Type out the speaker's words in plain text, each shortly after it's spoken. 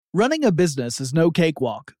Running a business is no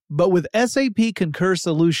cakewalk, but with SAP Concur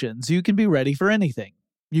Solutions, you can be ready for anything.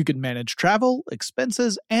 You can manage travel,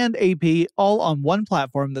 expenses, and AP all on one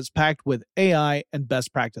platform that's packed with AI and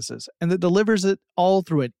best practices, and that delivers it all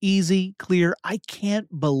through an easy, clear, I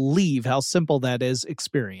can't believe how simple that is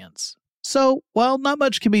experience. So, while not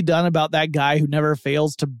much can be done about that guy who never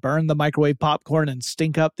fails to burn the microwave popcorn and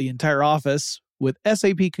stink up the entire office, with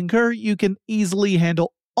SAP Concur, you can easily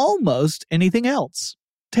handle almost anything else.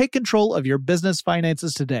 Take control of your business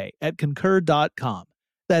finances today at Concur.com.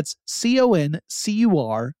 That's CONCUR.com.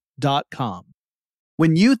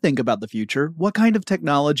 When you think about the future, what kind of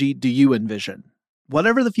technology do you envision?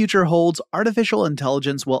 Whatever the future holds, artificial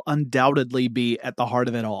intelligence will undoubtedly be at the heart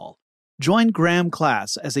of it all. Join Graham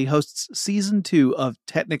Class as he hosts Season 2 of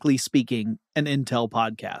Technically Speaking, an Intel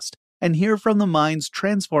podcast, and hear from the minds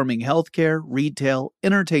transforming healthcare, retail,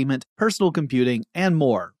 entertainment, personal computing, and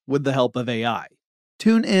more with the help of AI.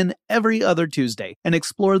 Tune in every other Tuesday and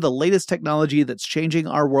explore the latest technology that's changing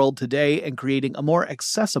our world today and creating a more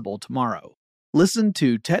accessible tomorrow. Listen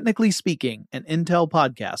to Technically Speaking, an Intel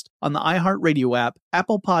podcast on the iHeartRadio app,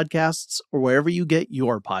 Apple Podcasts, or wherever you get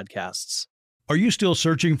your podcasts. Are you still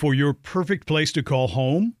searching for your perfect place to call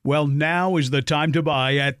home? Well, now is the time to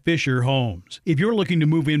buy at Fisher Homes. If you're looking to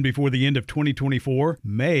move in before the end of 2024,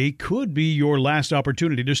 May could be your last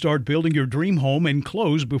opportunity to start building your dream home and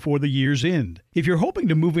close before the year's end. If you're hoping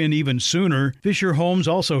to move in even sooner, Fisher Homes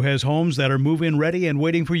also has homes that are move-in ready and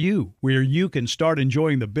waiting for you, where you can start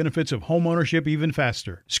enjoying the benefits of homeownership even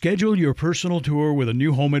faster. Schedule your personal tour with a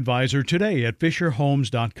new home advisor today at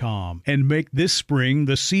FisherHomes.com and make this spring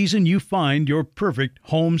the season you find your perfect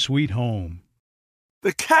home sweet home.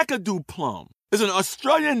 The Kakadu plum is an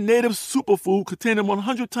Australian native superfood containing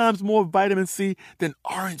 100 times more vitamin C than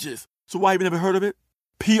oranges. So why have you never heard of it?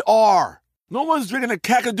 PR. No one's drinking a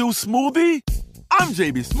Kakadu smoothie? I'm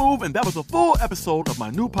JB Smoove, and that was a full episode of my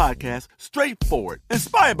new podcast, Straightforward,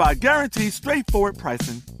 inspired by guaranteed straightforward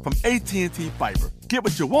pricing from AT&T Fiber. Get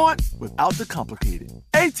what you want without the complicated.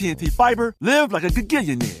 AT&T Fiber, live like a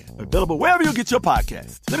gigillionaire. Available wherever you get your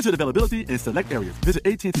podcast. Limited availability in select areas. Visit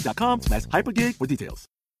AT&T.com/hypergig for details.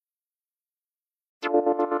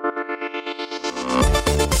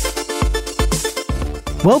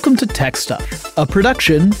 Welcome to Tech Stuff, a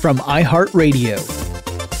production from iHeartRadio.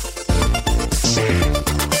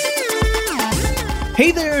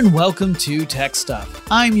 Hey there and welcome to Tech Stuff.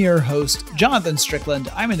 I'm your host, Jonathan Strickland.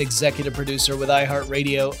 I'm an executive producer with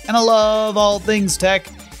iHeartRadio, and I love all things tech.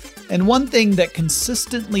 And one thing that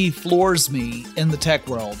consistently floors me in the tech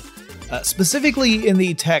world, specifically in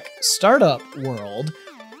the tech startup world,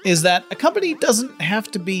 is that a company doesn't have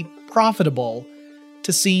to be profitable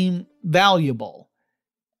to seem valuable.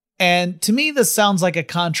 And to me, this sounds like a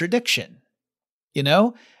contradiction. You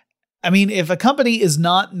know? I mean, if a company is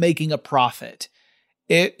not making a profit,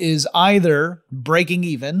 it is either breaking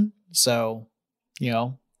even, so,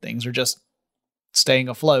 things are just staying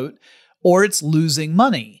afloat, or it's losing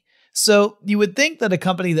money. So you would think that a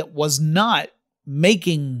company that was not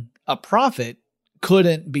making a profit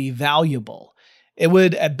couldn't be valuable. It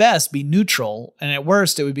would at best be neutral, and at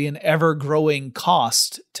worst it would be an ever-growing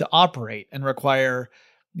cost to operate and require,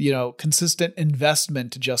 consistent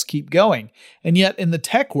investment to just keep going. And yet in the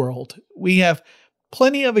tech world, we have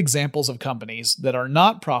plenty of examples of companies that are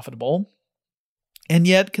not profitable and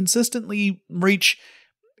yet consistently reach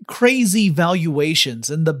crazy valuations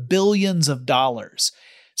in the billions of dollars.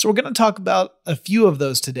 So we're going to talk about a few of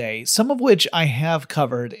those today, some of which I have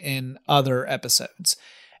covered in other episodes.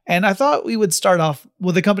 And I thought we would start off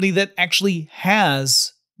with a company that actually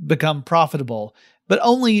has become profitable, but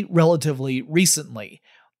only relatively recently,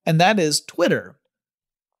 and that is Twitter.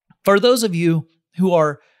 For those of you who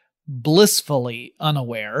are blissfully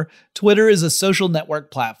unaware, Twitter is a social network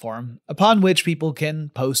platform upon which people can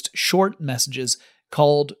post short messages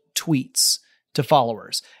called tweets to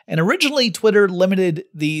followers. And originally, Twitter limited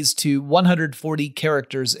these to 140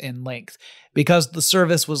 characters in length because the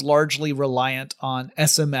service was largely reliant on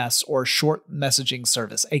SMS or short messaging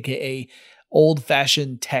service, aka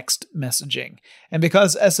old-fashioned text messaging. And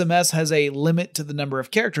because SMS has a limit to the number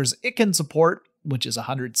of characters it can support, which is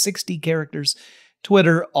 160 characters,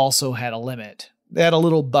 Twitter also had a limit. They had a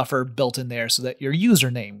little buffer built in there so that your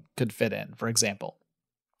username could fit in, for example.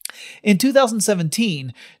 In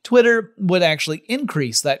 2017, Twitter would actually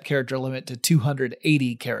increase that character limit to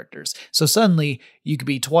 280 characters. So suddenly, you could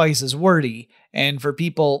be twice as wordy, and for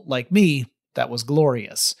people like me, that was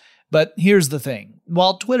glorious. But here's the thing.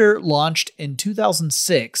 While Twitter launched in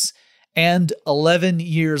 2006 and 11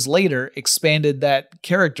 years later expanded that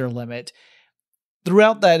character limit,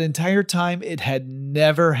 Throughout that entire time, it had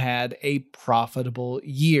never had a profitable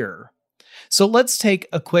year. So let's take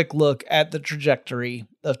a quick look at the trajectory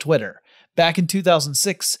of Twitter. Back in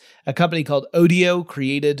 2006, a company called Odeo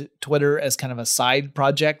created Twitter as kind of a side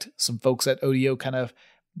project. Some folks at Odeo kind of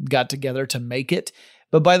got together to make it.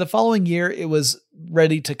 But by the following year, it was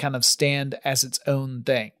ready to kind of stand as its own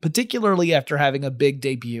thing, particularly after having a big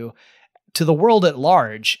debut to the world at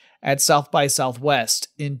large at South by Southwest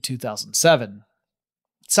in 2007.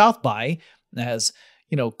 South by, as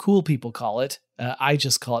cool people call it, I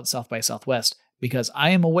just call it South by Southwest because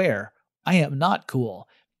I am aware I am not cool.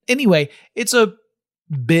 Anyway, it's a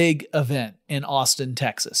big event in Austin,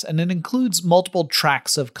 Texas, and it includes multiple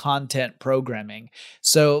tracks of content programming.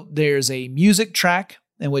 So there's a music track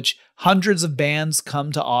in which hundreds of bands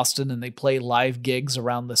come to Austin and they play live gigs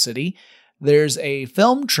around the city. There's a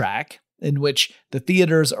film track in which the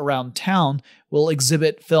theaters around town will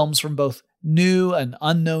exhibit films from both new and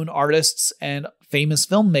unknown artists and famous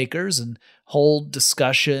filmmakers and hold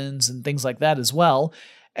discussions and things like that as well.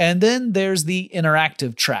 And then there's the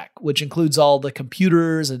interactive track, which includes all the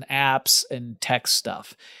computers and apps and tech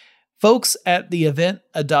stuff. Folks at the event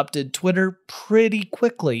adopted Twitter pretty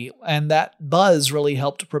quickly, and that buzz really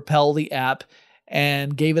helped propel the app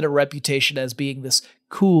and gave it a reputation as being this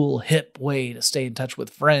cool, hip way to stay in touch with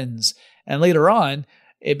friends. And later on,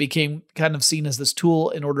 it became kind of seen as this tool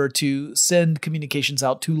in order to send communications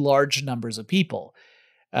out to large numbers of people.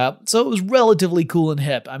 So it was relatively cool and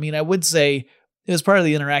hip. I mean, I would say it was part of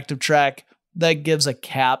the interactive track that gives a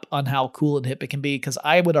cap on how cool and hip it can be, because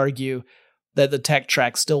I would argue that the tech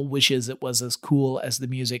track still wishes it was as cool as the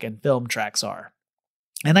music and film tracks are.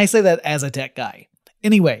 And I say that as a tech guy.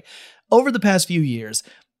 Anyway, over the past few years,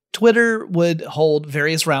 Twitter would hold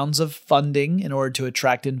various rounds of funding in order to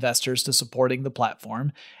attract investors to supporting the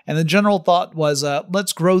platform. And the general thought was,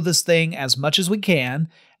 let's grow this thing as much as we can,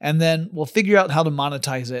 and then we'll figure out how to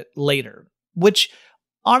monetize it later. Which,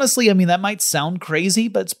 honestly, I mean, that might sound crazy,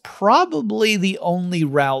 but it's probably the only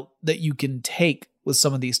route that you can take with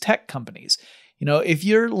some of these tech companies. If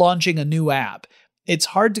you're launching a new app, it's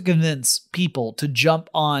hard to convince people to jump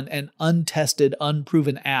on an untested,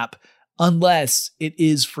 unproven app unless it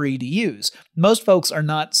is free to use. Most folks are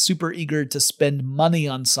not super eager to spend money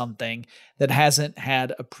on something that hasn't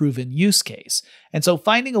had a proven use case. And so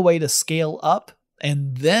finding a way to scale up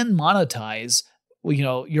and then monetize,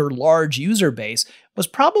 your large user base was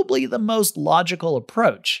probably the most logical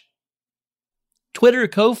approach. Twitter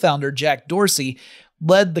co-founder Jack Dorsey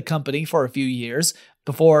led the company for a few years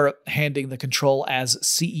before handing the control as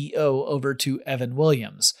CEO over to Evan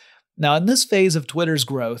Williams. Now, in this phase of Twitter's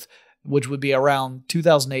growth, which would be around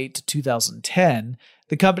 2008 to 2010,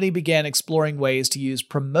 the company began exploring ways to use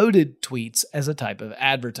promoted tweets as a type of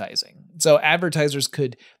advertising. So advertisers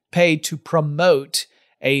could pay to promote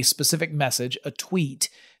a specific message, a tweet,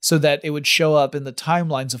 so that it would show up in the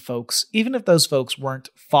timelines of folks, even if those folks weren't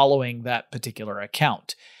following that particular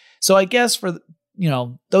account. So I guess for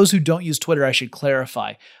those who don't use Twitter, I should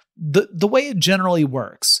clarify. The way it generally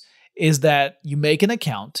works is that you make an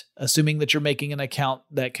account, assuming that you're making an account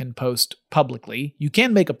that can post publicly. You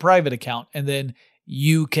can make a private account, and then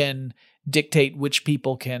you can dictate which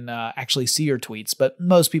people can actually see your tweets, but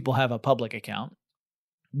most people have a public account.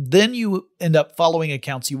 Then you end up following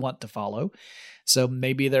accounts you want to follow. So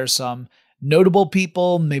maybe there's some notable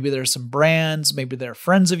people, maybe there's some brands, maybe they're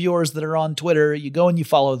friends of yours that are on Twitter. You go and you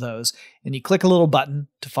follow those, and you click a little button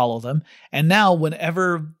to follow them. And now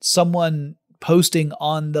whenever someone posting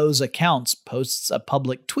on those accounts posts a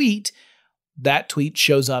public tweet, that tweet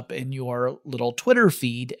shows up in your little Twitter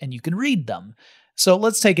feed and you can read them. So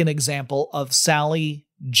let's take an example of Sally,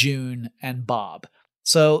 June, and Bob.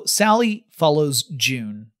 So Sally follows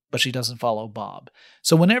June, but she doesn't follow Bob.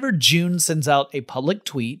 So whenever June sends out a public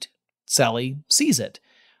tweet, Sally sees it.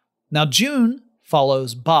 Now June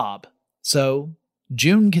follows Bob, so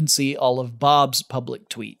June can see all of Bob's public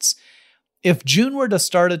tweets. If June were to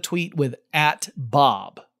start a tweet with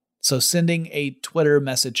 @Bob, so sending a Twitter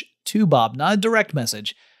message to Bob, not a direct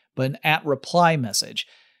message, but an @reply message,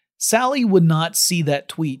 Sally would not see that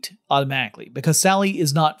tweet automatically because Sally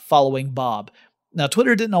is not following Bob. Now,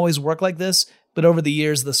 Twitter didn't always work like this, but over the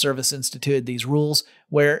years, the service instituted these rules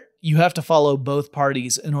where you have to follow both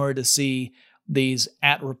parties in order to see these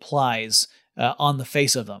 @replies on the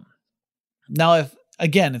face of them. Now,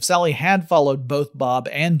 if Sally had followed both Bob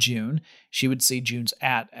and June, she would see June's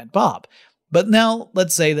at Bob. But now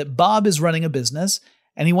let's say that Bob is running a business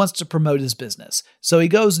and he wants to promote his business. So he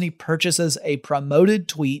goes and he purchases a promoted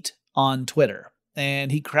tweet on Twitter,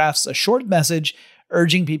 and he crafts a short message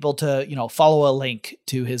urging people to, follow a link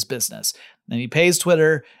to his business. Then he pays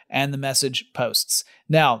Twitter and the message posts.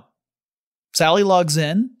 Now, Sally logs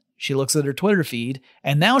in, she looks at her Twitter feed,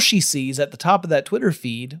 and now she sees at the top of that Twitter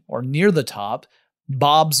feed, or near the top,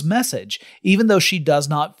 Bob's message, even though she does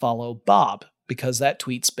not follow Bob, because that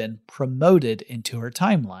tweet's been promoted into her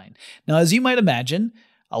timeline. Now, as you might imagine,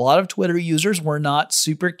 a lot of Twitter users were not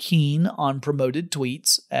super keen on promoted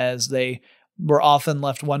tweets, as they were often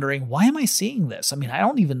left wondering, why am I seeing this? I mean, I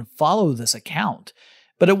don't even follow this account.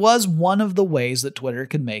 But it was one of the ways that Twitter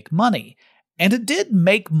could make money. And it did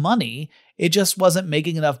make money, it just wasn't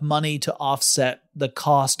making enough money to offset the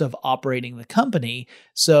cost of operating the company,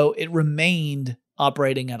 so it remained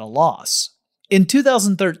operating at a loss. In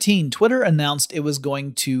 2013, Twitter announced it was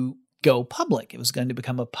going to go public. It was going to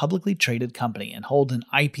become a publicly traded company and hold an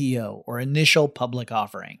IPO, or initial public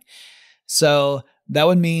offering. So that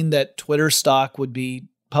would mean that Twitter stock would be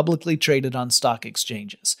publicly traded on stock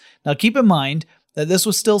exchanges. Now keep in mind that this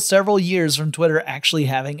was still several years from Twitter actually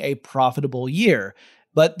having a profitable year,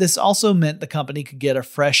 but this also meant the company could get a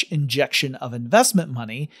fresh injection of investment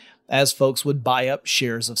money as folks would buy up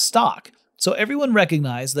shares of stock. So everyone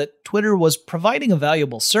recognized that Twitter was providing a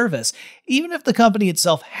valuable service, even if the company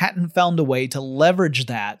itself hadn't found a way to leverage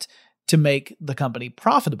that to make the company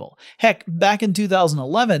profitable. Heck, back in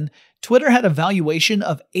 2011, Twitter had a valuation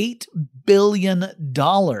of $8 billion,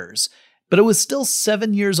 but it was still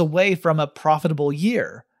 7 years away from a profitable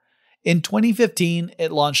year. In 2015,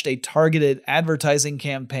 it launched a targeted advertising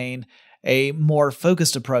campaign, a more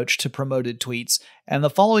focused approach to promoted tweets, and the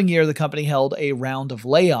following year the company held a round of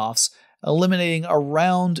layoffs, eliminating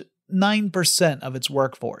around 9% of its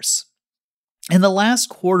workforce. In the last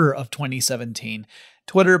quarter of 2017,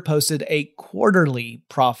 Twitter posted a quarterly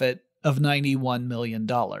profit of $91 million.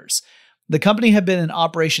 The company had been in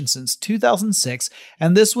operation since 2006,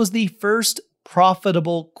 and this was the first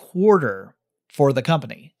profitable quarter for the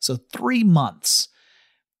company, so 3 months.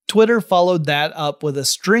 Twitter followed that up with a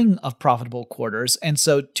string of profitable quarters, and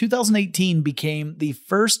so 2018 became the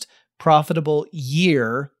first profitable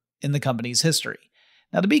year in the company's history.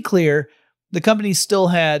 Now, to be clear, the company still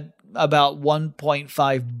had about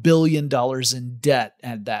 $1.5 billion in debt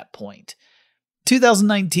at that point.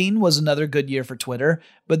 2019 was another good year for Twitter,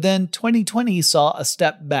 but then 2020 saw a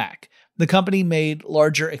step back. The company made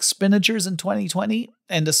larger expenditures in 2020,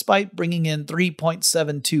 and despite bringing in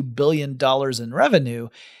 $3.72 billion in revenue,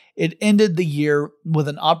 it ended the year with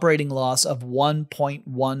an operating loss of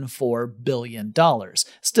 $1.14 billion.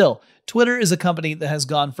 Still, Twitter is a company that has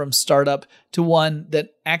gone from startup to one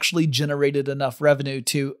that actually generated enough revenue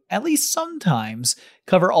to, at least sometimes,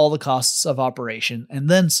 cover all the costs of operation and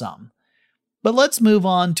then some. But let's move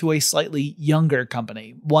on to a slightly younger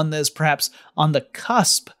company, one that is perhaps on the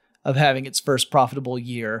cusp of having its first profitable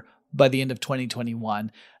year by the end of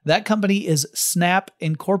 2021. That company is Snap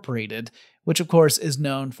Incorporated, which of course is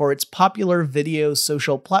known for its popular video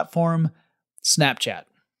social platform, Snapchat.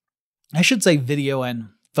 I should say video and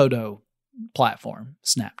photo platform,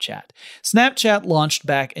 Snapchat. Snapchat launched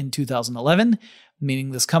back in 2011,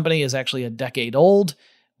 meaning this company is actually a decade old,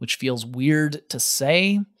 which feels weird to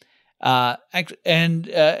say. And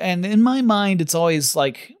in my mind, it's always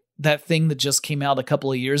like that thing that just came out a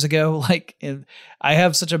couple of years ago. I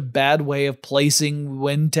have such a bad way of placing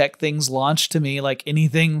when tech things launched. To me, like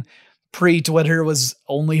anything pre-Twitter was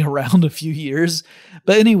only around a few years.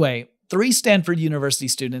 But anyway, 3 Stanford University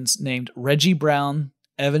students named Reggie Brown,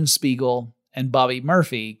 Evan Spiegel, and Bobby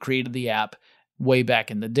Murphy created the app way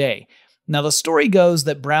back in the day. Now, the story goes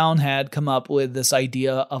that Brown had come up with this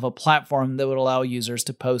idea of a platform that would allow users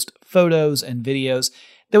to post photos and videos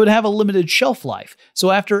that would have a limited shelf life.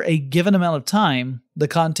 So after a given amount of time, the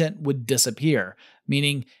content would disappear,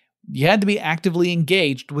 meaning you had to be actively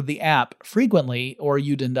engaged with the app frequently or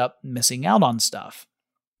you'd end up missing out on stuff.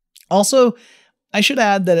 Also, I should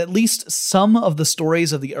add that at least some of the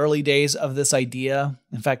stories of the early days of this idea,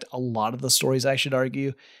 in fact, a lot of the stories, I should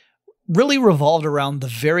argue, really revolved around the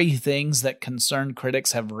very things that concerned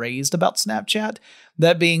critics have raised about Snapchat.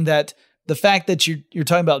 That being that the fact that you're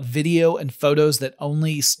talking about video and photos that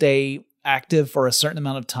only stay active for a certain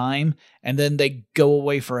amount of time and then they go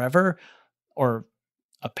away forever, or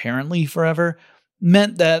apparently forever,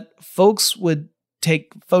 meant that folks would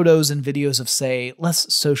take photos and videos of, say,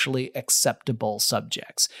 less socially acceptable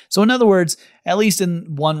subjects. So in other words, at least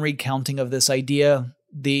in one recounting of this idea,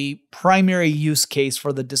 the primary use case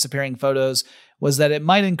for the disappearing photos was that it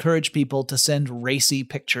might encourage people to send racy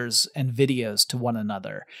pictures and videos to one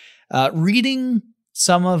another. Reading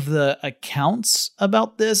some of the accounts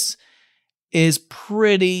about this is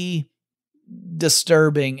pretty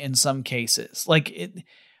disturbing in some cases.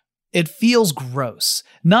 it feels gross.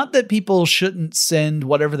 Not that people shouldn't send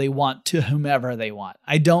whatever they want to whomever they want.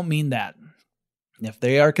 I don't mean that. If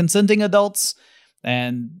they are consenting adults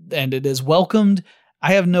and it is welcomed,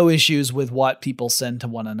 I have no issues with what people send to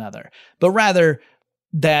one another. But rather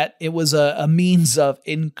that it was a means of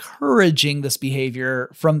encouraging this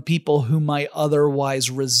behavior from people who might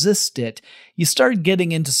otherwise resist it. You start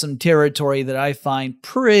getting into some territory that I find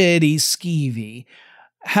pretty skeevy.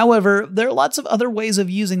 However, there are lots of other ways of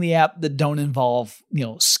using the app that don't involve,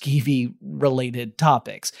 skeevy related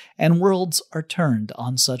topics, and worlds are turned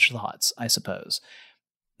on such thoughts, I suppose.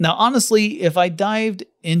 Now, honestly, if I dived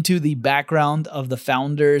into the background of the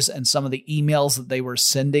founders and some of the emails that they were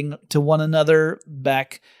sending to one another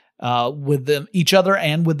back with each other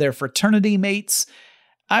and with their fraternity mates,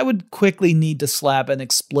 I would quickly need to slap an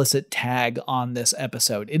explicit tag on this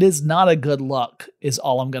episode. It is not a good look, is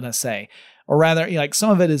all I'm going to say. Or rather, some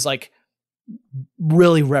of it is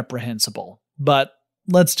really reprehensible. But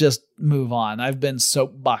let's just move on. I've been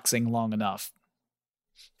soapboxing long enough.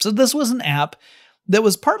 So this was an app that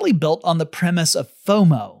was partly built on the premise of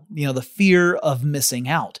FOMO, the fear of missing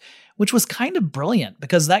out, which was kind of brilliant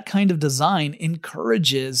because that kind of design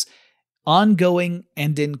encourages ongoing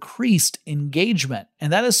and increased engagement.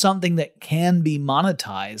 And that is something that can be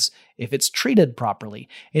monetized if it's treated properly.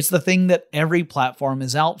 It's the thing that every platform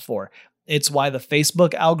is out for. It's why the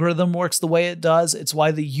Facebook algorithm works the way it does. It's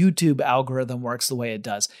why the YouTube algorithm works the way it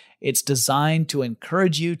does. It's designed to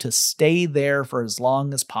encourage you to stay there for as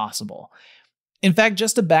long as possible. In fact,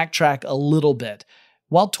 just to backtrack a little bit,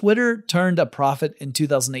 while Twitter turned a profit in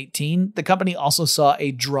 2018, the company also saw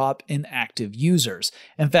a drop in active users.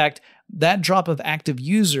 In fact, that drop of active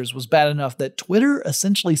users was bad enough that Twitter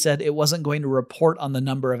essentially said it wasn't going to report on the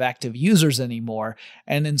number of active users anymore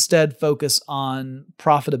and instead focus on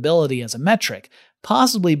profitability as a metric,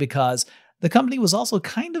 possibly because the company was also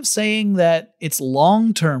kind of saying that its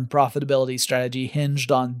long-term profitability strategy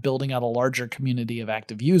hinged on building out a larger community of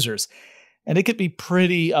active users. And it could be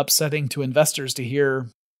pretty upsetting to investors to hear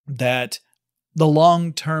that the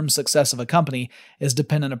long-term success of a company is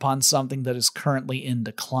dependent upon something that is currently in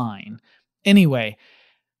decline. Anyway,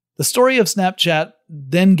 the story of Snapchat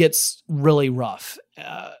then gets really rough.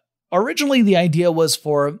 Originally, the idea was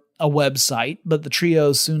for a website, but the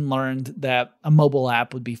trio soon learned that a mobile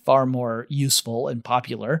app would be far more useful and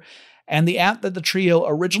popular. And the app that the trio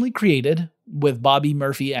originally created, with Bobby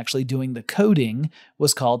Murphy actually doing the coding,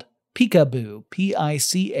 was called Peekaboo,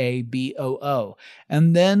 Picaboo.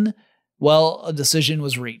 And then, a decision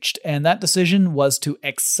was reached. And that decision was to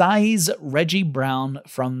excise Reggie Brown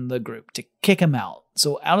from the group, to kick him out.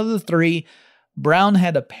 So out of the three, Brown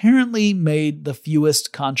had apparently made the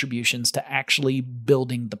fewest contributions to actually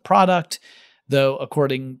building the product, though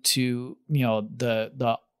according to,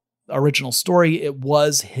 the original story, it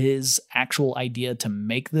was his actual idea to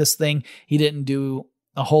make this thing. He didn't do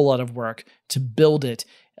a whole lot of work to build it.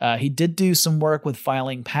 He did do some work with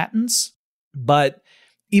filing patents, but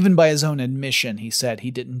even by his own admission, he said he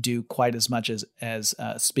didn't do quite as much as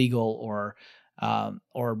Spiegel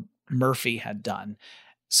or Murphy had done.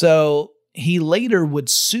 So he later would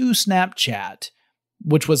sue Snapchat,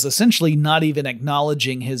 which was essentially not even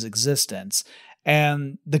acknowledging his existence,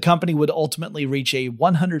 and the company would ultimately reach a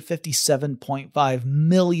 $157.5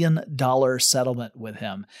 million settlement with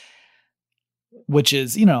him, which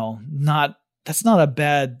is, that's not a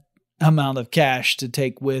bad amount of cash to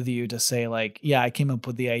take with you to say I came up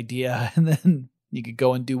with the idea, and then you could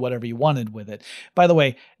go and do whatever you wanted with it. By the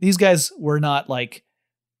way, these guys were not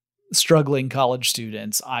struggling college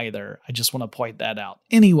students either. I just want to point that out.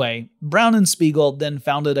 Anyway, Brown and Spiegel then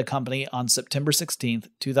founded a company on September 16th,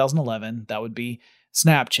 2011. That would be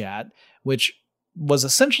Snapchat, which was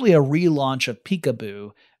essentially a relaunch of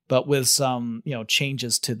Peekaboo, but with some,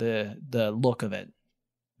 changes to the look of it.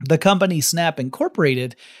 The company Snap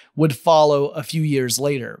Incorporated would follow a few years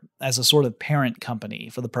later as a sort of parent company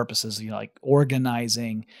for the purposes of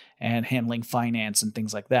organizing and handling finance and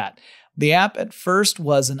things like that. The app at first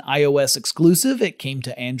was an iOS exclusive. It came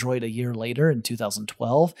to Android a year later in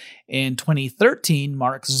 2012. In 2013,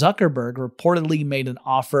 Mark Zuckerberg reportedly made an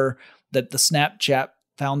offer that the Snapchat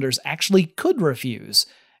founders actually could refuse,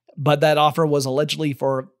 but that offer was allegedly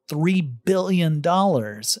for $3 billion,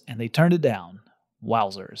 and they turned it down.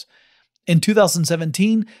 Wowzers. In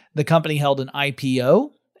 2017, the company held an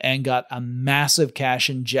IPO and got a massive cash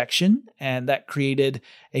injection, and that created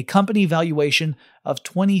a company valuation of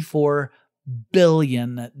 $24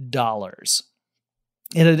 billion.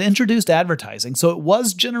 It had introduced advertising, so it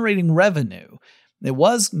was generating revenue, It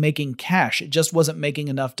was making cash, it just wasn't making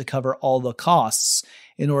enough to cover all the costs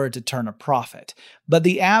in order to turn a profit. But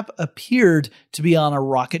the app appeared to be on a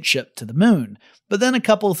rocket ship to the moon. But then a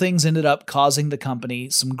couple things ended up causing the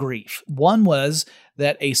company some grief. One was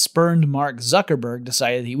that a spurned Mark Zuckerberg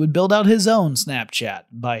decided he would build out his own Snapchat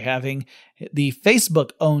by having the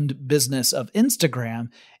Facebook-owned business of Instagram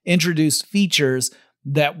introduce features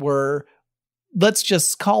that were, let's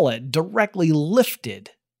just call it, directly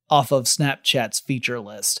lifted off of Snapchat's feature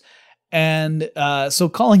list. And so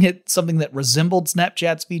calling it something that resembled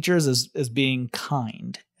Snapchat's features is being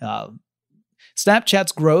kind.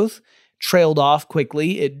 Snapchat's growth trailed off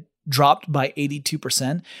quickly. It dropped by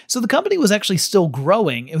 82%. So the company was actually still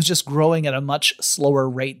growing. It was just growing at a much slower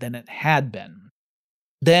rate than it had been.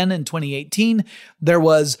 Then in 2018, there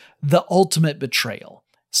was the ultimate betrayal.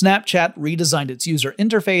 Snapchat redesigned its user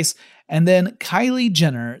interface, and then Kylie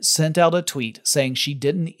Jenner sent out a tweet saying she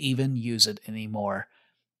didn't even use it anymore.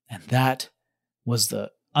 And that was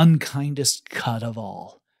the unkindest cut of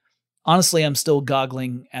all. Honestly, I'm still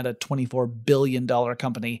goggling at a $24 billion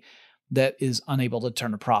company that is unable to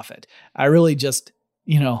turn a profit. I really just,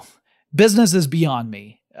 business is beyond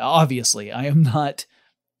me. Obviously, I am not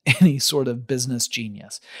any sort of business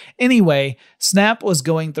genius. Anyway, Snap was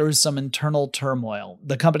going through some internal turmoil.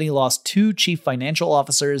 The company lost 2 chief financial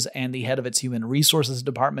officers and the head of its human resources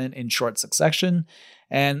department in short succession.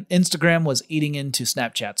 And Instagram was eating into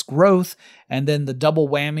Snapchat's growth. And then the double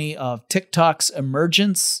whammy of TikTok's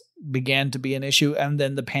emergence began to be an issue. And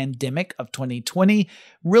then the pandemic of 2020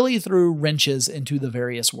 really threw wrenches into the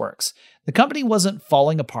various works. The company wasn't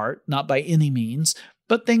falling apart, not by any means,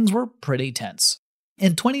 but things were pretty tense.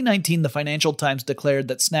 In 2019, the Financial Times declared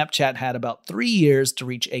that Snapchat had about 3 years to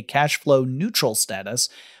reach a cash flow neutral status,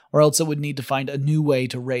 or else it would need to find a new way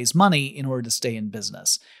to raise money in order to stay in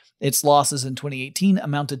business. Its losses in 2018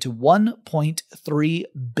 amounted to $1.3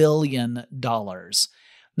 billion.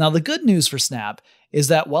 Now, the good news for Snap is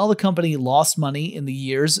that while the company lost money in the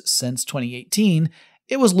years since 2018,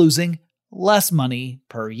 it was losing less money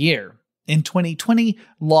per year. In 2020,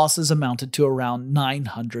 losses amounted to around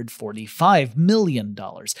 $945 million.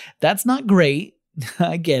 That's not great.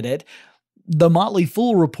 I get it. The Motley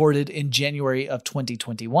Fool reported in January of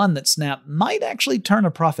 2021 that Snap might actually turn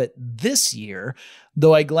a profit this year,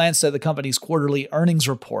 though I glanced at the company's quarterly earnings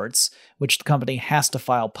reports, which the company has to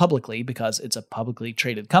file publicly because it's a publicly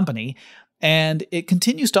traded company, and it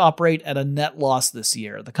continues to operate at a net loss this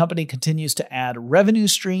year. The company continues to add revenue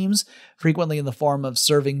streams, frequently in the form of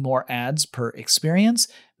serving more ads per experience.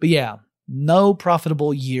 But yeah, no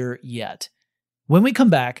profitable year yet. When we come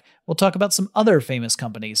back, we'll talk about some other famous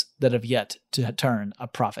companies that have yet to turn a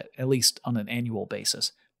profit, at least on an annual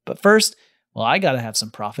basis. But first, well, I gotta have some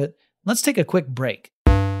profit. Let's take a quick break.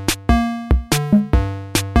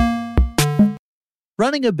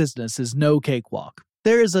 Running a business is no cakewalk.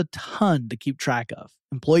 There is a ton to keep track of.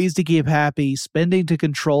 Employees to keep happy, spending to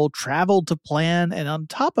control, travel to plan, and on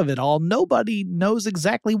top of it all, nobody knows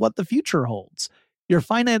exactly what the future holds. Your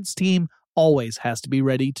finance team always has to be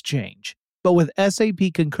ready to change. But with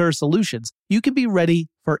SAP Concur Solutions, you can be ready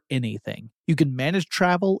for anything. You can manage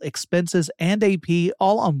travel, expenses, and AP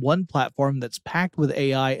all on one platform that's packed with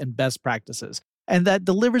AI and best practices, and that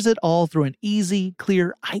delivers it all through an easy,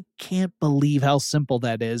 clear, I can't believe how simple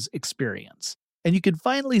that is experience. And you can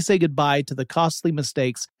finally say goodbye to the costly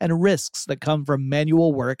mistakes and risks that come from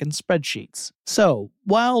manual work and spreadsheets. So,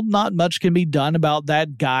 while not much can be done about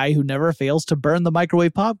that guy who never fails to burn the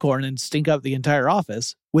microwave popcorn and stink up the entire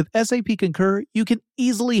office, with SAP Concur, you can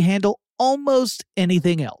easily handle almost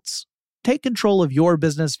anything else. Take control of your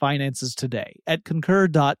business finances today at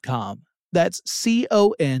Concur.com. That's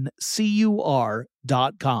CONCUR.com.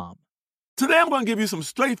 Today I'm going to give you some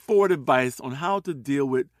straightforward advice on how to deal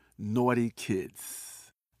with naughty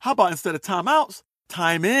kids. How about instead of timeouts,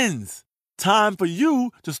 time-ins? Time for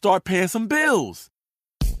you to start paying some bills.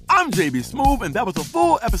 I'm JB Smoove, and that was a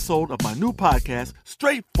full episode of my new podcast,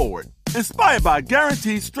 Straightforward, inspired by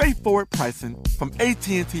guaranteed straightforward pricing from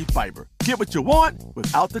AT&T Fiber. Get what you want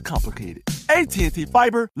without the complicated. AT&T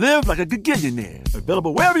Fiber, live like a gigillionaire.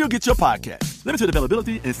 Available wherever you get your podcast. Limited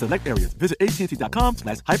availability in select areas. Visit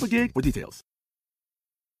AT&T.com/hypergig for details.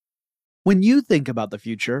 When you think about the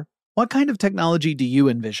future, what kind of technology do you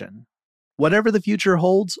envision? Whatever the future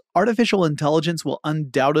holds, artificial intelligence will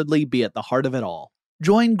undoubtedly be at the heart of it all.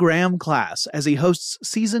 Join Graham Class as he hosts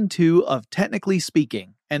Season 2 of Technically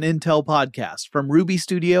Speaking, an Intel podcast from Ruby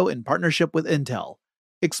Studio in partnership with Intel.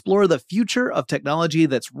 Explore the future of technology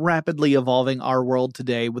that's rapidly evolving our world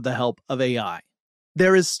today with the help of AI.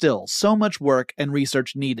 There is still so much work and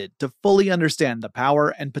research needed to fully understand the power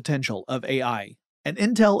and potential of AI. And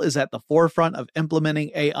Intel is at the forefront of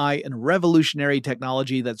implementing AI and revolutionary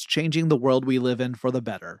technology that's changing the world we live in for the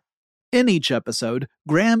better. In each episode,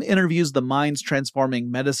 Graham interviews the minds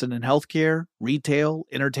transforming medicine and healthcare, retail,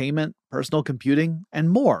 entertainment, personal computing,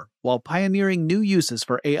 and more, while pioneering new uses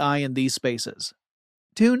for AI in these spaces.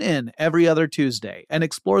 Tune in every other Tuesday and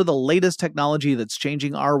explore the latest technology that's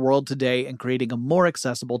changing our world today and creating a more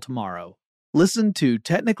accessible tomorrow. Listen to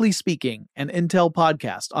Technically Speaking, an Intel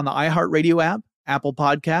podcast on the iHeartRadio app, Apple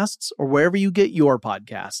Podcasts, or wherever you get your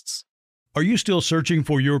podcasts. Are you still searching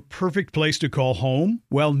for your perfect place to call home?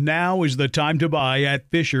 Well, now is the time to buy at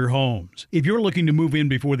Fisher Homes. If you're looking to move in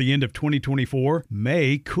before the end of 2024,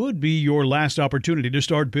 May could be your last opportunity to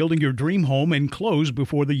start building your dream home and close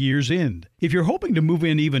before the year's end. If you're hoping to move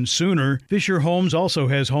in even sooner, Fisher Homes also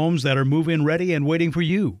has homes that are move-in ready and waiting for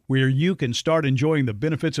you, where you can start enjoying the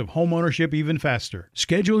benefits of homeownership even faster.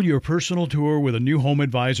 Schedule your personal tour with a new home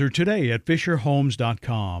advisor today at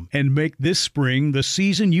FisherHomes.com and make this spring the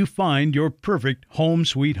season you find your perfect home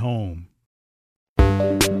sweet home.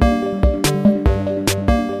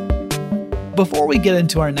 Before we get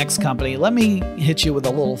into our next company, let me hit you with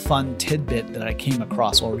a little fun tidbit that I came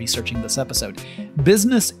across while researching this episode.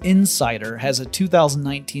 Business Insider has a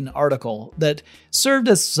 2019 article that served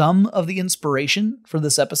as some of the inspiration for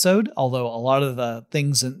this episode, although a lot of the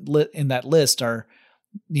things in that list are,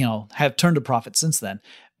 have turned a profit since then.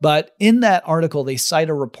 But in that article, they cite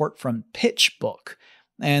a report from PitchBook.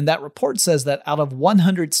 And that report says that out of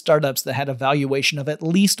 100 startups that had a valuation of at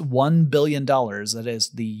least $1 billion, that is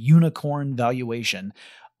the unicorn valuation,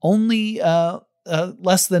 only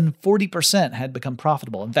less than 40% had become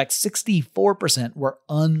profitable. In fact, 64% were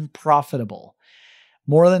unprofitable,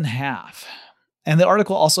 more than half. And the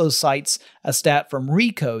article also cites a stat from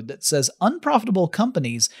Recode that says unprofitable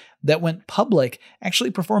companies that went public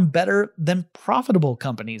actually performed better than profitable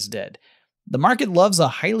companies did. The market loves a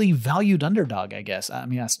highly valued underdog, I guess. I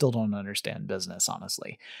mean, I still don't understand business,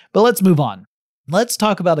 honestly. But let's move on. Let's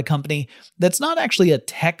talk about a company that's not actually a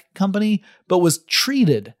tech company, but was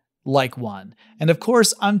treated like one. And of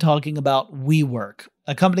course, I'm talking about WeWork,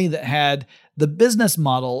 a company that had the business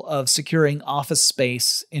model of securing office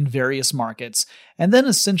space in various markets and then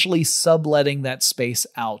essentially subletting that space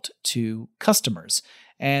out to customers.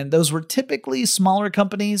 And those were typically smaller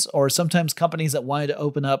companies or sometimes companies that wanted to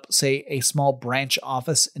open up, say, a small branch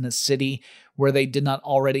office in a city where they did not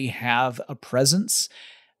already have a presence.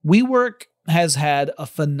 WeWork has had a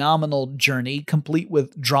phenomenal journey, complete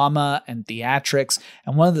with drama and theatrics,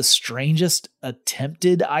 and one of the strangest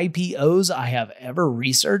attempted IPOs I have ever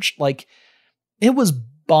researched. It was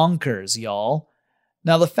bonkers, y'all.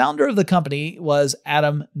 Now, the founder of the company was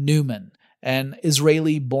Adam Neumann, an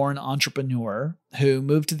Israeli-born entrepreneur who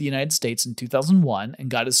moved to the United States in 2001 and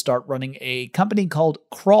got his start running a company called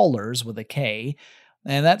Crawlers with a K,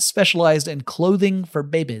 and that specialized in clothing for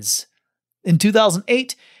babies. In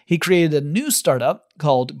 2008, he created a new startup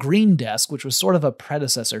called Green Desk, which was sort of a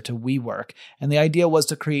predecessor to WeWork, and the idea was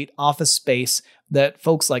to create office space that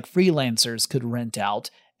folks like freelancers could rent out.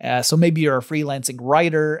 So maybe you're a freelancing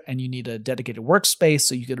writer and you need a dedicated workspace,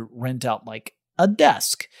 so you could rent out like a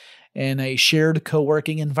desk in a shared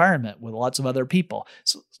co-working environment with lots of other people.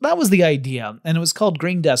 So that was the idea, and it was called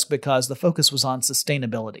Green Desk because the focus was on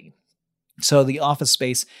sustainability. So the office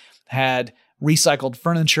space had recycled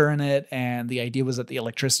furniture in it, and the idea was that the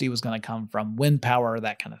electricity was going to come from wind power,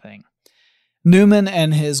 that kind of thing. Neumann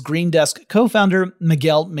and his Green Desk co-founder,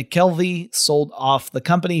 Miguel McKelvey, sold off the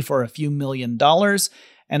company for a few $1 million,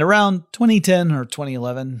 and around 2010 or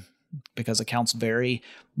 2011, because accounts vary,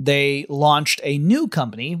 they launched a new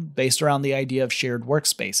company based around the idea of shared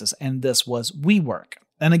workspaces, and this was WeWork.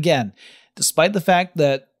 And again, despite the fact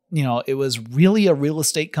that it was really a real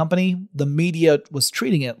estate company, the media was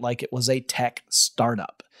treating it like it was a tech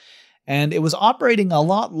startup. And it was operating a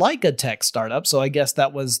lot like a tech startup, so I guess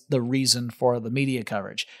that was the reason for the media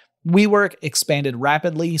coverage. WeWork expanded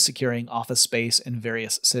rapidly, securing office space in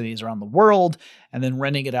various cities around the world, and then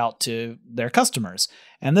renting it out to their customers.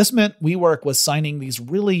 And this meant WeWork was signing these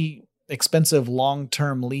really expensive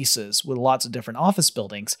long-term leases with lots of different office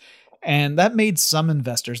buildings. And that made some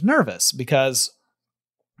investors nervous because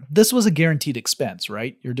this was a guaranteed expense,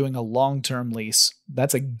 right? You're doing a long-term lease.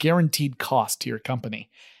 That's a guaranteed cost to your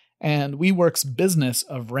company. And WeWork's business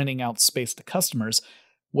of renting out space to customers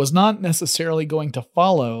was not necessarily going to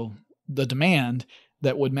follow the demand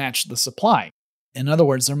that would match the supply. In other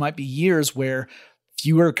words, there might be years where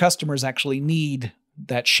fewer customers actually need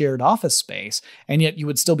that shared office space, and yet you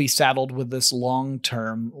would still be saddled with this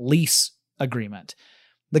long-term lease agreement.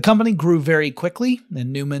 The company grew very quickly,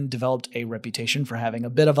 and Newman developed a reputation for having a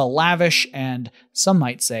bit of a lavish and, some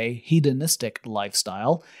might say, hedonistic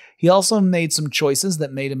lifestyle. He also made some choices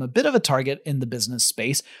that made him a bit of a target in the business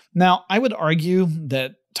space. Now, I would argue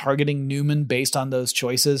that targeting Newman based on those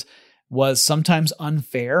choices was sometimes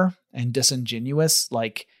unfair and disingenuous,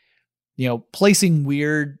 like, placing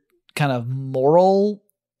weird kind of moral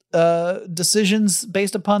decisions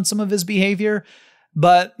based upon some of his behavior.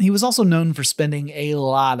 But he was also known for spending a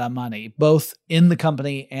lot of money, both in the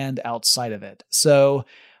company and outside of it. So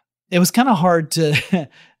it was kind of hard to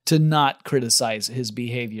not criticize his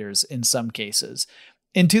behaviors in some cases.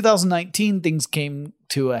 In 2019, things came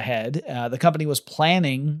to a head. The company was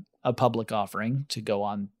planning a public offering to go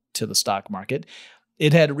on to the stock market.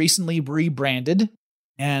 It had recently rebranded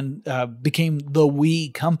and became the We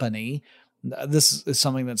Company. This is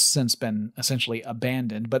something that's since been essentially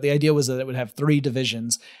abandoned, but the idea was that it would have three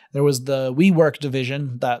divisions. There was the WeWork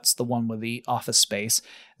division, that's the one with the office space.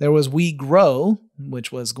 There was WeGrow,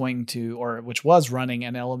 which was running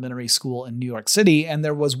an elementary school in New York City, and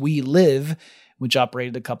there was WeLive, which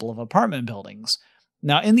operated a couple of apartment buildings.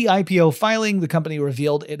 Now, in the IPO filing, the company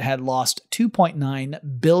revealed it had lost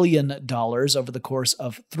 $2.9 billion over the course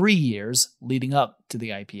of 3 years leading up to the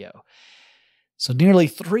IPO. So nearly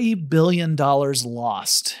 $3 billion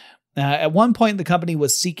lost. At one point, the company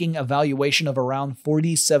was seeking a valuation of around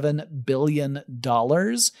 $47 billion.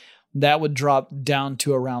 That would drop down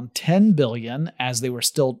to around $10 billion as they were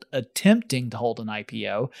still attempting to hold an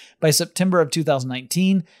IPO. By September of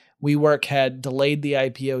 2019, WeWork had delayed the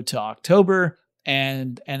IPO to October,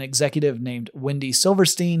 and an executive named Wendy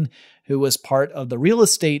Silverstein, who was part of the real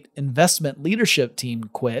estate investment leadership team,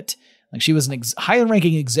 quit. Like, she was an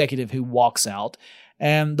high-ranking executive who walks out,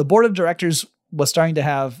 and the board of directors was starting to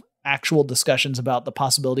have actual discussions about the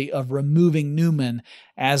possibility of removing Newman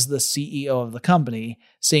as the CEO of the company,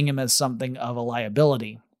 seeing him as something of a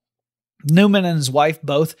liability. Newman and his wife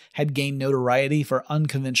both had gained notoriety for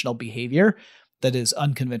unconventional behavior, that is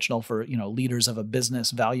unconventional for, leaders of a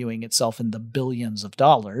business valuing itself in the billions of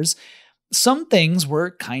dollars. Some things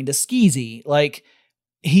were kind of skeezy, like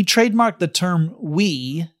he trademarked the term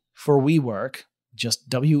 "we" for WeWork,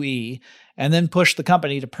 just WE, and then pushed the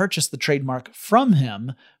company to purchase the trademark from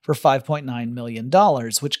him for $5.9 million,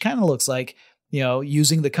 which kind of looks like,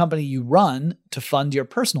 using the company you run to fund your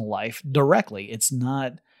personal life directly. It's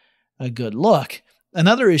not a good look.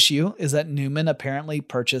 Another issue is that Newman apparently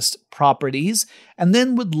purchased properties and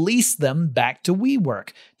then would lease them back to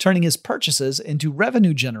WeWork, turning his purchases into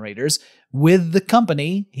revenue generators with the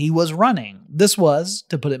company he was running. This was,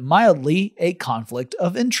 to put it mildly, a conflict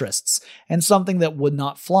of interests and something that would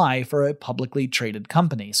not fly for a publicly traded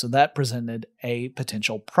company. So that presented a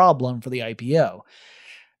potential problem for the IPO.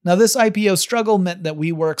 Now, this IPO struggle meant that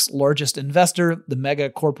WeWork's largest investor, the mega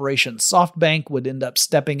corporation SoftBank, would end up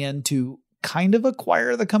stepping in to kind of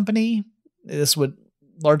acquire the company. This would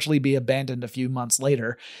largely be abandoned a few months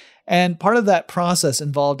later. And part of that process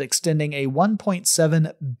involved extending a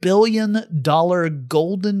 $1.7 billion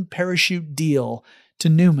golden parachute deal to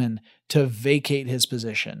Newman to vacate his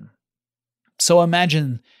position. So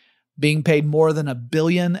imagine being paid more than $1.5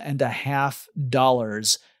 billion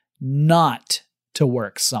not to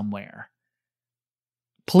work somewhere.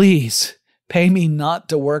 Please pay me not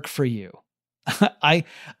to work for you.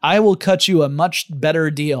 I will cut you a much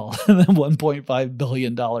better deal than $1.5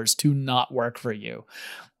 billion to not work for you.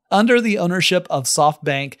 Under the ownership of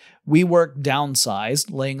SoftBank, WeWork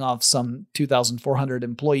downsized, laying off some 2,400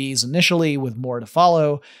 employees initially, with more to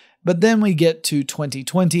follow. But then we get to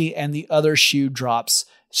 2020 and the other shoe drops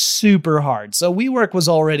super hard. So WeWork was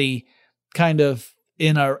already kind of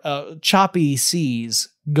in a choppy seas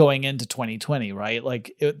going into 2020, right?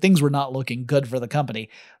 Things were not looking good for the company.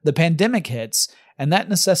 The pandemic hits, and that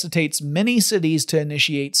necessitates many cities to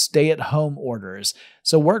initiate stay-at-home orders.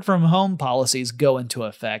 So work-from-home policies go into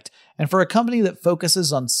effect. And for a company that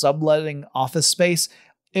focuses on subletting office space,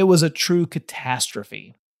 it was a true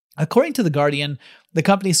catastrophe. According to The Guardian, the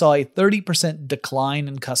company saw a 30% decline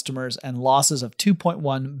in customers and losses of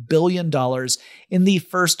 $2.1 billion in the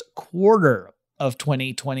first quarter of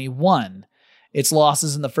 2021. Its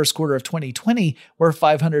losses in the first quarter of 2020 were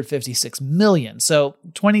 $556 million. So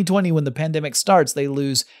 2020, when the pandemic starts, they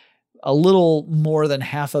lose a little more than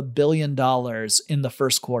 $500 million in the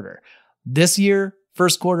first quarter. This year,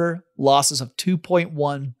 first quarter, losses of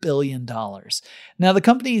 $2.1 billion. Now, the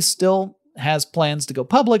company still has plans to go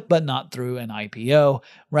public, but not through an IPO.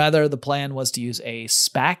 Rather, the plan was to use a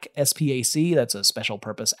SPAC, S-P-A-C, that's a special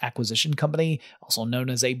purpose acquisition company, also known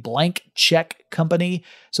as a blank check company.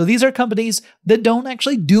 So these are companies that don't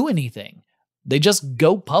actually do anything. They just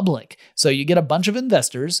go public. So you get a bunch of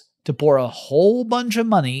investors to pour a whole bunch of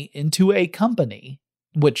money into a company,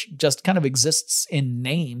 which just kind of exists in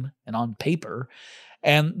name and on paper.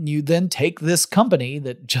 And you then take this company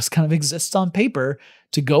that just kind of exists on paper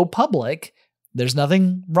to go public. There's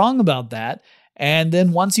nothing wrong about that. And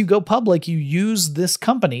then once you go public, you use this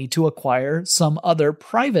company to acquire some other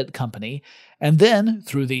private company. And then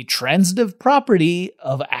through the transitive property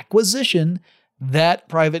of acquisition, that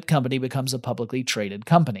private company becomes a publicly traded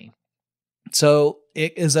company. So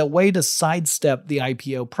it is a way to sidestep the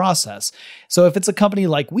IPO process. So if it's a company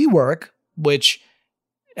like WeWork, which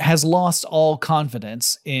has lost all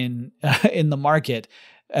confidence in the market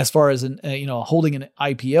as far as holding an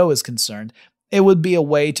IPO is concerned, it would be a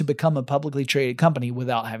way to become a publicly traded company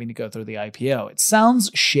without having to go through the IPO. It sounds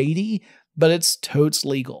shady, but it's totes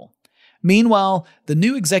legal. Meanwhile, the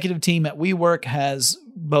new executive team at WeWork has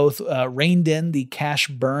both reined in the cash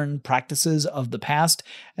burn practices of the past,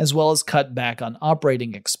 as well as cut back on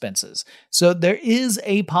operating expenses. So there is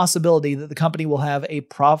a possibility that the company will have a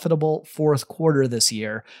profitable fourth quarter this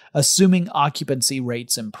year, assuming occupancy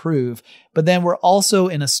rates improve. But then we're also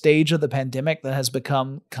in a stage of the pandemic that has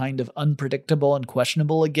become kind of unpredictable and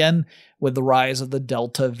questionable again with the rise of the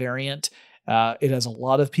Delta variant. It has a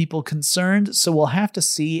lot of people concerned, so we'll have to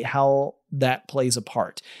see how that plays a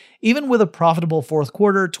part. Even with a profitable fourth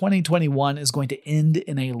quarter, 2021 is going to end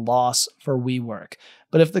in a loss for WeWork.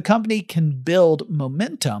 But if the company can build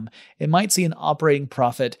momentum, it might see an operating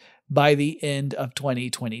profit by the end of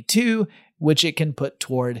 2022, which it can put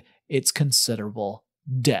toward its considerable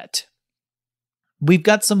debt. We've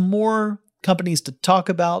got some more companies to talk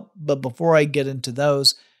about, but before I get into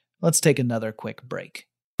those, let's take another quick break.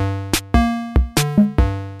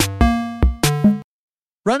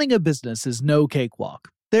 Running a business is no cakewalk.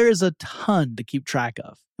 There is a ton to keep track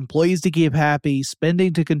of. Employees to keep happy,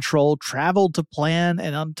 spending to control, travel to plan,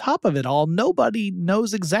 and on top of it all, nobody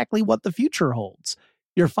knows exactly what the future holds.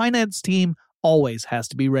 Your finance team always has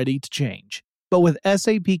to be ready to change. But with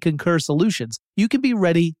SAP Concur Solutions, you can be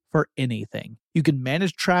ready for anything. You can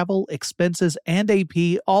manage travel, expenses, and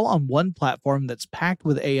AP all on one platform that's packed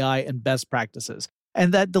with AI and best practices.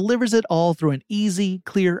 And that delivers it all through an easy,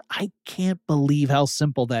 clear, I can't believe how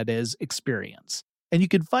simple that is experience. And you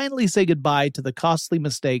can finally say goodbye to the costly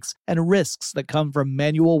mistakes and risks that come from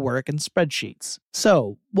manual work and spreadsheets.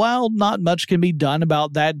 So, while not much can be done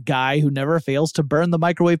about that guy who never fails to burn the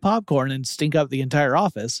microwave popcorn and stink up the entire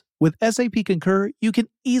office, with SAP Concur, you can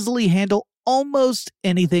easily handle almost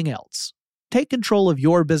anything else. Take control of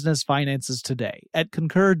your business finances today at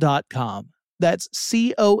concur.com. That's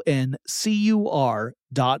CONCUR.com.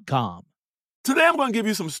 Today I'm going to give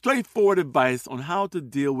you some straightforward advice on how to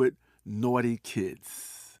deal with naughty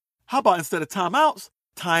kids. How about instead of timeouts,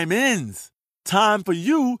 time-ins? Time for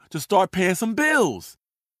you to start paying some bills.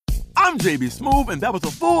 I'm JB Smoove, and that was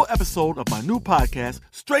a full episode of my new podcast,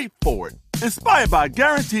 Straightforward, inspired by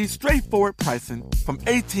guaranteed straightforward pricing from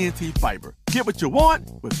AT&T Fiber. Get what you want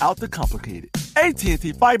without the complicated.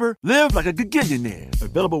 AT&T Fiber, live like a gigillionaire.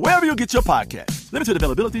 Available wherever you get your podcasts. Limited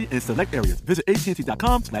availability in select areas. Visit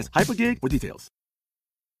AT&T.com/hypergig for details.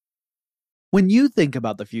 When you think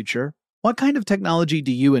about the future, what kind of technology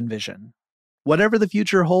do you envision? Whatever the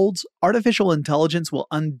future holds, artificial intelligence will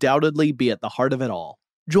undoubtedly be at the heart of it all.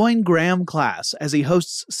 Join Graham Class as he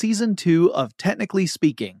hosts Season 2 of Technically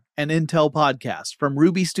Speaking, an Intel podcast from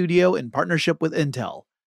Ruby Studio in partnership with Intel.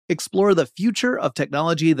 Explore the future of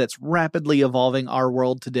technology that's rapidly evolving our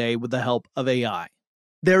world today with the help of AI.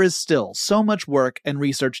 There is still so much work and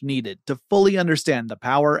research needed to fully understand the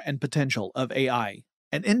power and potential of AI,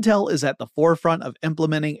 and Intel is at the forefront of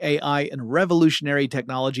implementing AI in revolutionary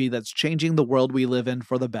technology that's changing the world we live in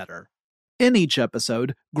for the better. In each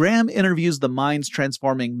episode, Graham interviews the minds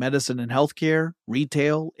transforming medicine and healthcare,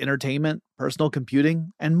 retail, entertainment, personal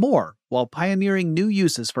computing, and more, while pioneering new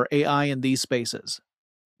uses for AI in these spaces.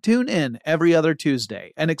 Tune in every other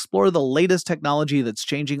Tuesday and explore the latest technology that's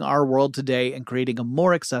changing our world today and creating a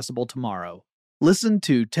more accessible tomorrow. Listen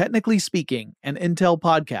to Technically Speaking, an Intel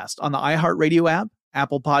podcast on the iHeartRadio app,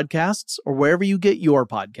 Apple Podcasts, or wherever you get your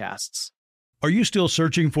podcasts. Are you still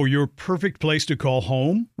searching for your perfect place to call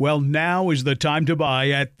home? Well, now is the time to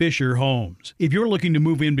buy at Fisher Homes. If you're looking to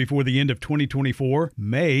move in before the end of 2024,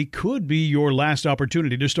 May could be your last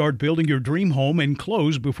opportunity to start building your dream home and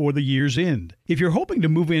close before the year's end. If you're hoping to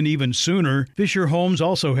move in even sooner, Fisher Homes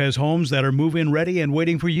also has homes that are move-in ready and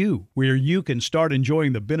waiting for you, where you can start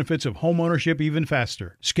enjoying the benefits of homeownership even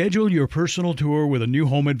faster. Schedule your personal tour with a new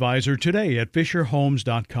home advisor today at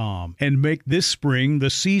FisherHomes.com and make this spring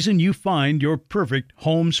the season you find your perfect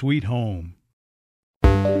home sweet home.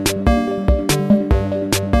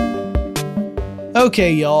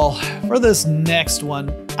 Okay, y'all, for this next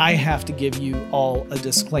one, I have to give you all a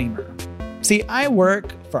disclaimer. See, I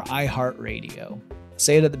work for iHeartRadio.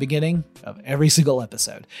 Say it at the beginning of every single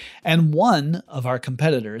episode. And one of our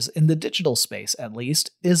competitors, in the digital space at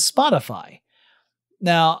least, is Spotify.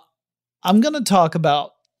 Now, I'm going to talk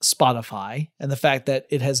about Spotify and the fact that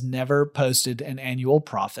it has never posted an annual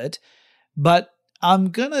profit, but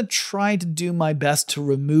I'm going to try to do my best to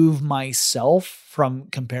remove myself from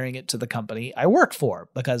comparing it to the company I work for,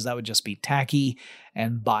 because that would just be tacky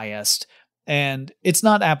and biased. And it's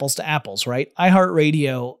not apples to apples, right?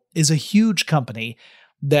 iHeartRadio is a huge company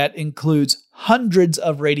that includes hundreds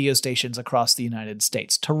of radio stations across the United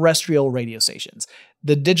States, terrestrial radio stations.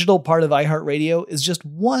 The digital part of iHeartRadio is just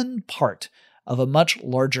one part of a much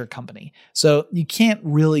larger company. So you can't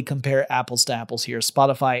really compare apples to apples here.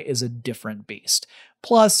 Spotify is a different beast.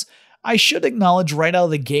 Plus, I should acknowledge right out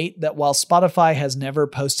of the gate that while Spotify has never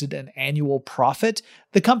posted an annual profit,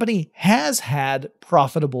 the company has had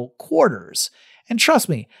profitable quarters. And trust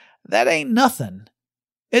me, that ain't nothing.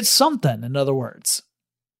 It's something, in other words.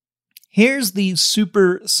 Here's the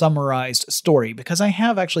super summarized story, because I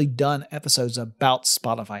have actually done episodes about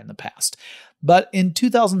Spotify in the past. But in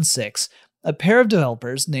 2006, a pair of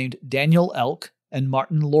developers named Daniel Elk and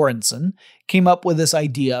Martin Lorentzen came up with this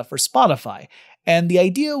idea for Spotify. And the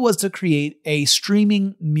idea was to create a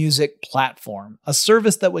streaming music platform, a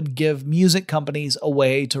service that would give music companies a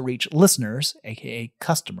way to reach listeners, aka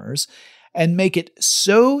customers, and make it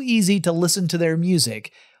so easy to listen to their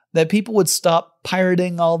music that people would stop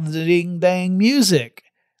pirating all the ding-dang music.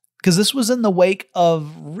 Because this was in the wake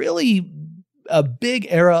of really a big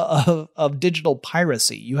era of digital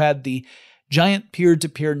piracy. You had the giant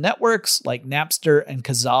peer-to-peer networks like Napster and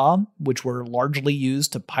Kazaa, which were largely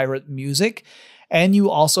used to pirate music. And you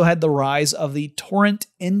also had the rise of the torrent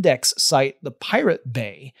index site, the Pirate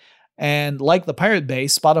Bay. And like the Pirate Bay,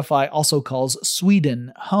 Spotify also calls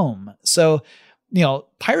Sweden home. So,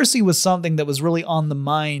 piracy was something that was really on the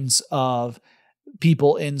minds of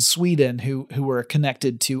people in Sweden who were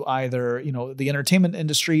connected to either, the entertainment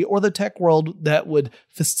industry or the tech world that would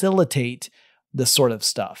facilitate this sort of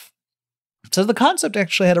stuff. So the concept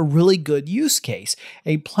actually had a really good use case,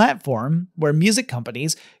 a platform where music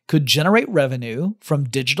companies could generate revenue from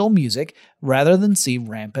digital music rather than see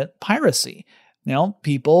rampant piracy. Now,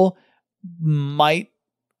 people might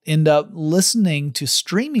end up listening to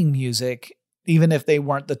streaming music even if they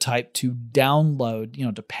weren't the type to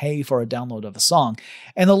download, to pay for a download of a song.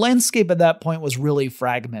 And the landscape at that point was really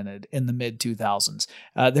fragmented in the mid-2000s.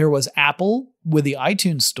 There was Apple with the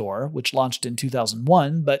iTunes Store, which launched in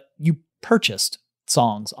 2001, but you purchased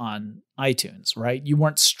songs on iTunes, right? You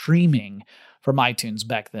weren't streaming from iTunes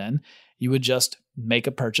back then. You would just make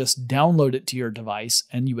a purchase, download it to your device,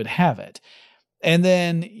 and you would have it. And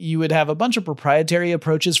then you would have a bunch of proprietary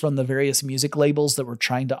approaches from the various music labels that were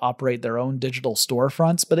trying to operate their own digital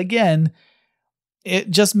storefronts. But again,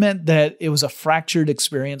 it just meant that it was a fractured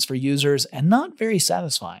experience for users and not very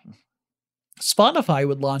satisfying. Spotify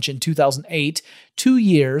would launch in 2008, 2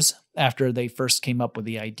 years after they first came up with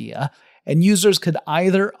the idea, and users could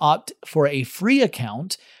either opt for a free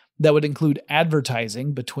account that would include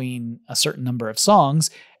advertising between a certain number of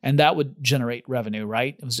songs, and that would generate revenue,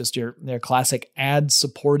 right? It was just their classic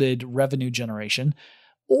ad-supported revenue generation.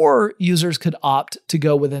 Or users could opt to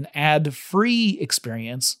go with an ad-free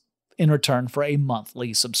experience in return for a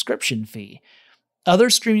monthly subscription fee.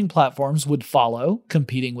 Other streaming platforms would follow,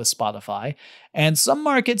 competing with Spotify, and some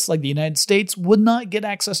markets, like the United States, would not get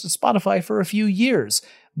access to Spotify for a few years.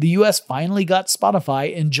 The US finally got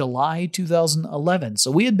Spotify in July 2011,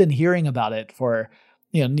 so we had been hearing about it for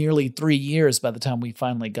nearly 3 years by the time we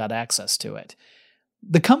finally got access to it.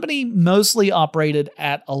 The company mostly operated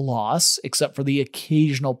at a loss, except for the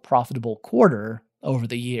occasional profitable quarter over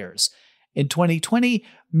the years. In 2020,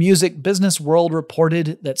 Music Business World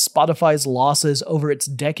reported that Spotify's losses over its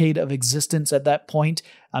decade of existence at that point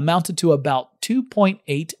amounted to about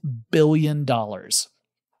 $2.8 billion.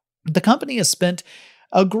 The company has spent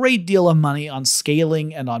a great deal of money on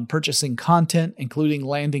scaling and on purchasing content, including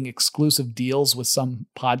landing exclusive deals with some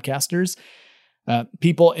podcasters.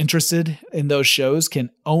 People interested in those shows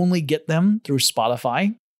can only get them through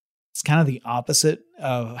Spotify. It's kind of the opposite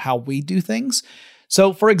of how we do things.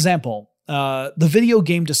 So, for example, the video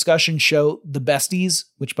game discussion show, The Besties,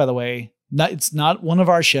 which, by the way, it's not one of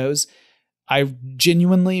our shows. I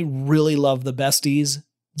genuinely really love The Besties.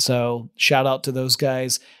 So shout out to those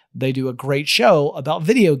guys. They do a great show about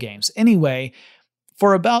video games. Anyway,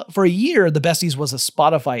 for a year, The Besties was a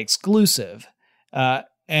Spotify exclusive.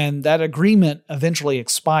 And that agreement eventually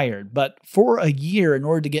expired. But for a year, in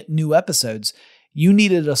order to get new episodes, you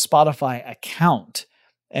needed a Spotify account.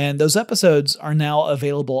 And those episodes are now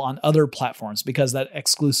available on other platforms because that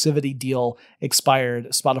exclusivity deal expired.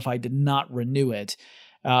 Spotify did not renew it.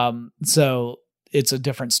 So it's a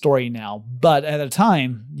different story now. But at a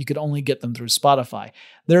time, you could only get them through Spotify.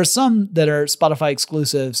 There are some that are Spotify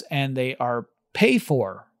exclusives and they are pay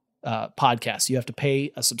for podcasts. You have to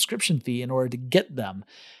pay a subscription fee in order to get them.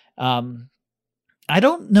 I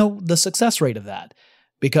don't know the success rate of that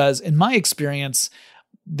because in my experience,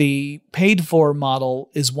 the paid for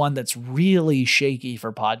model is one that's really shaky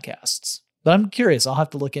for podcasts. But I'm curious. I'll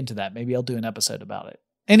have to look into that. Maybe I'll do an episode about it.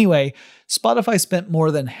 Anyway, Spotify spent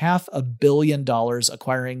more than $500 million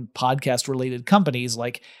acquiring podcast-related companies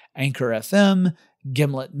like Anchor FM,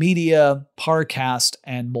 Gimlet Media, Parcast,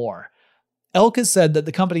 and more. Elk has said that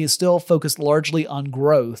the company is still focused largely on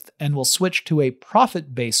growth and will switch to a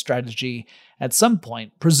profit-based strategy at some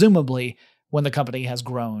point, presumably when the company has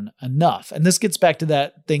grown enough. And this gets back to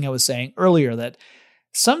that thing I was saying earlier, that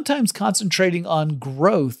sometimes concentrating on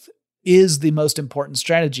growth is the most important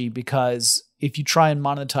strategy, because if you try and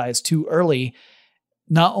monetize too early,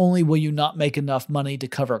 not only will you not make enough money to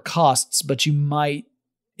cover costs, but you might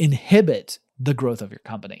inhibit the growth of your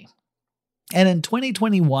company. And in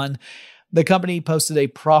 2021, the company posted a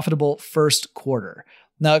profitable first quarter.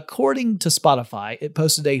 Now, according to Spotify, it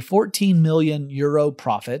posted a 14 million euro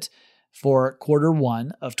profit for quarter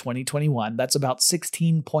one of 2021. That's about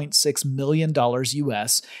 $16.6 million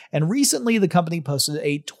US. And recently, the company posted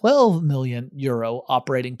a 12 million euro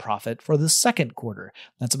operating profit for the second quarter.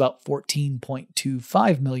 That's about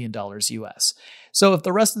 $14.25 million US. So if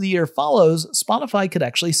the rest of the year follows, Spotify could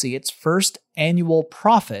actually see its first annual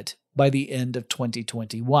profit by the end of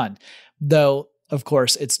 2021. Though, of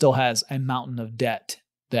course, it still has a mountain of debt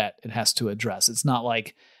that it has to address. It's not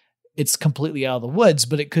like it's completely out of the woods,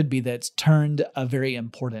 but it could be that it's turned a very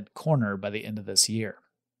important corner by the end of this year.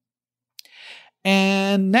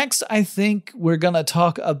 And next, I think we're going to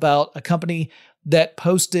talk about a company that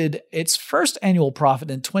posted its first annual profit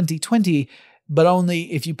in 2020, but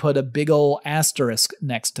only if you put a big old asterisk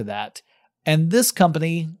next to that. And this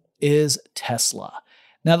company is Tesla.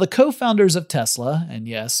 Now, the co-founders of Tesla, and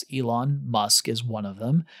yes, Elon Musk is one of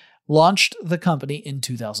them, launched the company in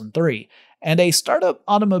 2003. And a startup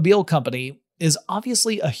automobile company is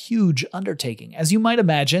obviously a huge undertaking. As you might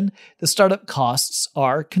imagine, the startup costs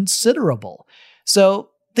are considerable. So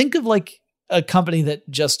think of like a company that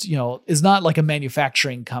just, is not like a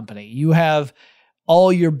manufacturing company. You have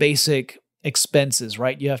all your basic expenses,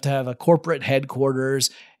 right? You have to have a corporate headquarters,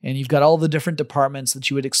 and you've got all the different departments that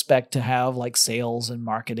you would expect to have, like sales and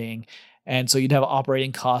marketing. And so you'd have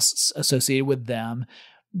operating costs associated with them.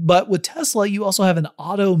 But with Tesla, you also have an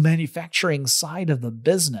auto manufacturing side of the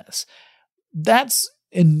business. That's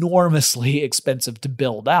enormously expensive to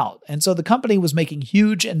build out. And so the company was making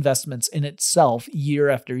huge investments in itself year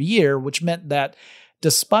after year, which meant that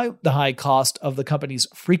despite the high cost of the company's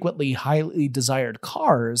frequently highly desired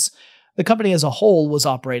cars, the company as a whole was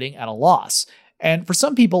operating at a loss. And for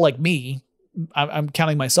some people like me, I'm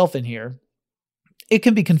counting myself in here, it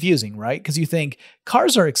can be confusing, right? Because you think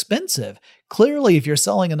cars are expensive. Clearly, if you're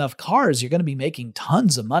selling enough cars, you're going to be making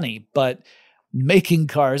tons of money. But making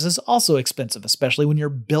cars is also expensive, especially when you're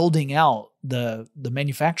building out the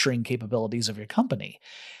manufacturing capabilities of your company.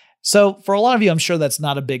 So for a lot of you, I'm sure that's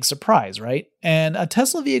not a big surprise, right? And a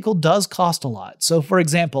Tesla vehicle does cost a lot. So for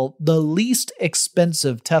example, the least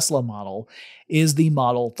expensive Tesla model is the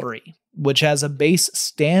Model 3, which has a base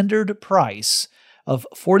standard price of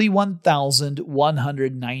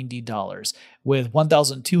 $41,190, with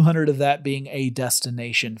 $1,200 of that being a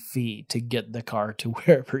destination fee to get the car to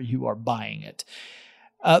wherever you are buying it.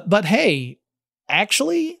 But hey,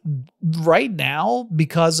 actually, right now,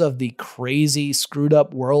 because of the crazy screwed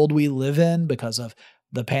up world we live in, because of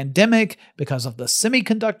the pandemic, because of the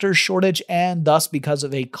semiconductor shortage, and thus because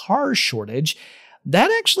of a car shortage,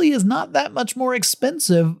 that actually is not that much more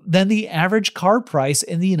expensive than the average car price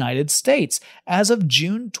in the United States. As of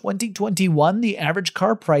June 2021, the average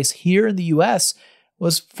car price here in the US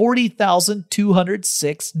was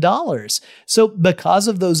 $40,206. So because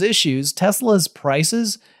of those issues, Tesla's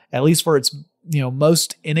prices, at least for its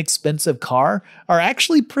most inexpensive car, are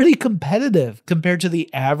actually pretty competitive compared to the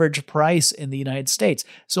average price in the United States.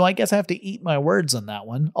 So I guess I have to eat my words on that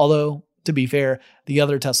one. Although, to be fair, the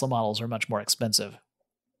other Tesla models are much more expensive.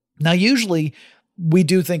 Now, usually we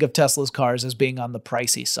do think of Tesla's cars as being on the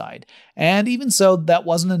pricey side. And even so, that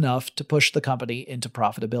wasn't enough to push the company into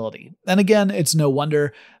profitability. And again, it's no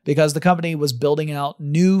wonder, because the company was building out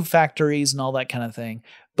new factories and all that kind of thing.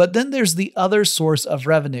 But then there's the other source of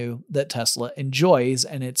revenue that Tesla enjoys,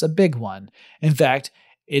 and it's a big one. In fact,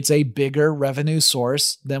 It's a bigger revenue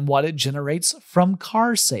source than what it generates from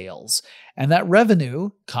car sales. And that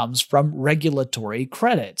revenue comes from regulatory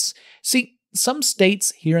credits. See, some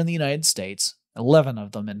states here in the United States, 11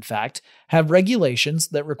 of them in fact, have regulations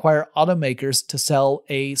that require automakers to sell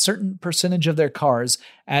a certain percentage of their cars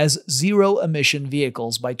as zero-emission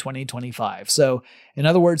vehicles by 2025. So, in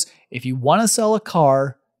other words, if you want to sell a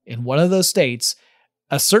car in one of those states,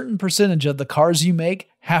 a certain percentage of the cars you make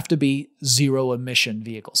have to be zero-emission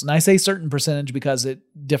vehicles. And I say certain percentage because it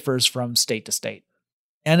differs from state to state.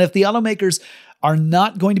 And if the automakers are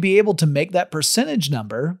not going to be able to make that percentage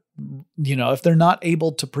number, if they're not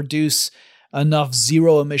able to produce enough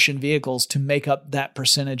zero-emission vehicles to make up that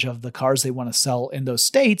percentage of the cars they want to sell in those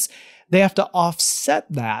states, they have to offset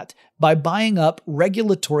that by buying up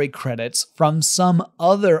regulatory credits from some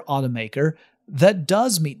other automaker that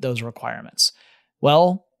does meet those requirements.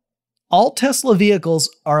 Well, all Tesla vehicles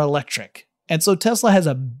are electric. And so Tesla has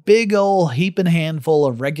a big old heaping handful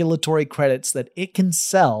of regulatory credits that it can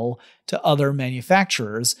sell to other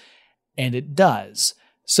manufacturers, and it does.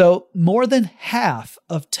 So more than half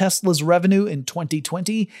of Tesla's revenue in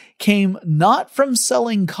 2020 came not from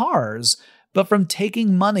selling cars, but from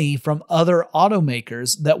taking money from other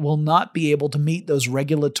automakers that will not be able to meet those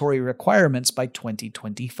regulatory requirements by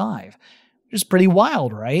 2025. Which is pretty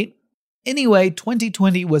wild, right? Anyway,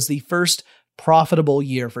 2020 was the first profitable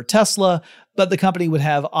year for Tesla, but the company would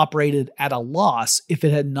have operated at a loss if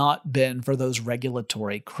it had not been for those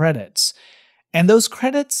regulatory credits. And those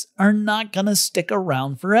credits are not going to stick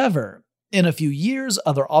around forever. In a few years,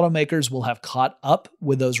 other automakers will have caught up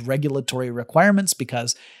with those regulatory requirements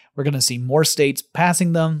because we're going to see more states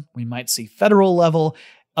passing them. We might see federal level.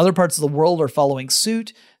 Other parts of the world are following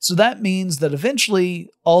suit. So that means that eventually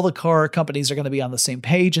all the car companies are going to be on the same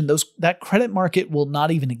page, and that credit market will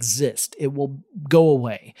not even exist. It will go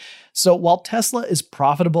away. So while Tesla is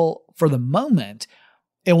profitable for the moment,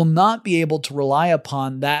 it will not be able to rely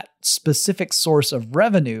upon that specific source of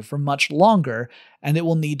revenue for much longer, and it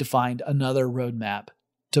will need to find another roadmap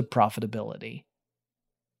to profitability.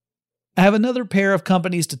 I have another pair of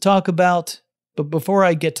companies to talk about, but before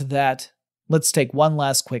I get to that, let's take one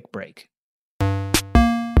last quick break.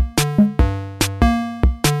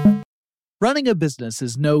 Running a business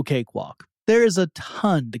is no cakewalk. There is a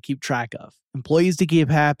ton to keep track of. Employees to keep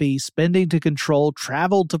happy, spending to control,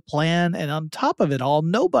 travel to plan, and on top of it all,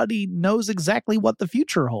 nobody knows exactly what the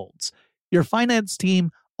future holds. Your finance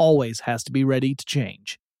team always has to be ready to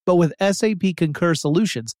change. But with SAP Concur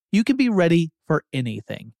Solutions, you can be ready for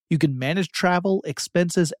anything. You can manage travel,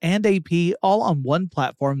 expenses, and AP all on one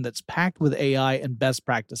platform that's packed with AI and best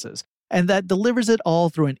practices, and that delivers it all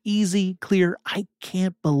through an easy, clear, I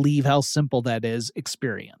can't believe how simple that is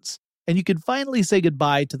experience. And you can finally say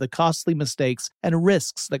goodbye to the costly mistakes and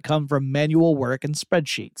risks that come from manual work and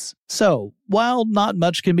spreadsheets. So, while not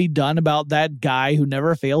much can be done about that guy who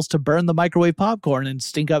never fails to burn the microwave popcorn and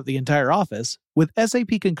stink up the entire office, with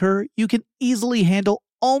SAP Concur, you can easily handle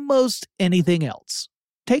almost anything else.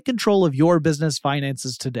 Take control of your business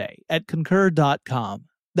finances today at Concur.com.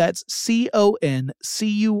 That's CONCUR.com.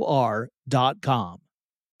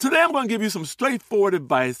 Today I'm going to give you some straightforward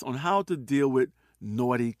advice on how to deal with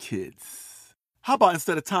naughty kids. How about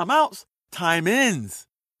instead of timeouts, time-ins?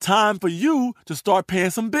 Time for you to start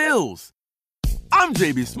paying some bills. I'm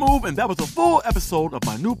JB Smoove, and that was a full episode of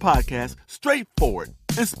my new podcast, Straightforward,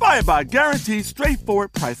 inspired by guaranteed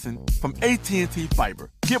straightforward pricing from AT&T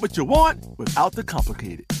Fiber. Get what you want without the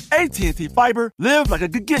complicated. AT&T Fiber, live like a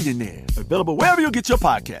gigillionaire. Available wherever you get your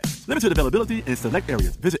podcast. Limited availability in select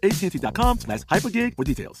areas. Visit AT&T.com/hypergig for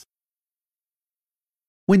details.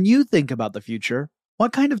 When you think about the future,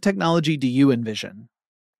 what kind of technology do you envision?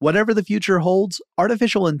 Whatever the future holds,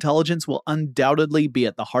 artificial intelligence will undoubtedly be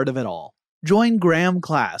at the heart of it all. Join Graham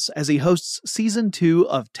Class as he hosts Season 2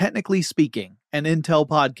 of Technically Speaking, an Intel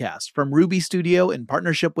podcast from Ruby Studio in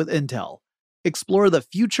partnership with Intel. Explore the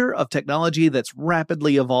future of technology that's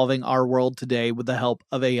rapidly evolving our world today with the help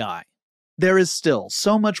of AI. There is still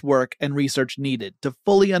so much work and research needed to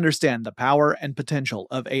fully understand the power and potential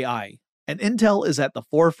of AI. And Intel is at the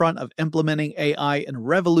forefront of implementing AI in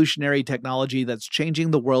revolutionary technology that's changing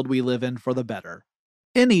the world we live in for the better.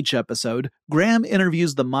 In each episode, Graham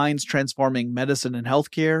interviews the minds transforming medicine and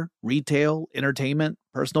healthcare, retail, entertainment,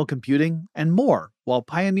 personal computing, and more, while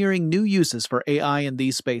pioneering new uses for AI in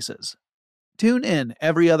these spaces. Tune in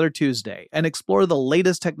every other Tuesday and explore the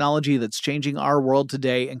latest technology that's changing our world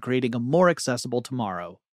today and creating a more accessible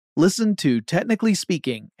tomorrow. Listen to Technically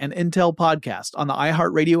Speaking, an Intel podcast on the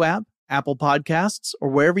iHeartRadio app, Apple Podcasts, or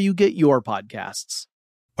wherever you get your podcasts.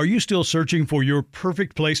 Are you still searching for your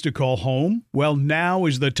perfect place to call home? Well, now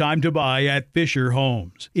is the time to buy at Fisher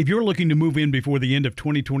Homes. If you're looking to move in before the end of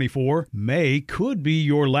 2024, May could be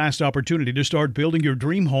your last opportunity to start building your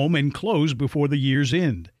dream home and close before the year's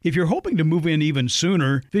end. If you're hoping to move in even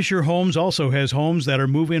sooner, Fisher Homes also has homes that are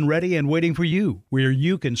move-in ready and waiting for you, where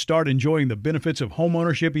you can start enjoying the benefits of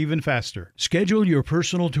homeownership even faster. Schedule your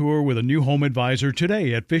personal tour with a new home advisor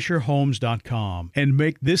today at FisherHomes.com and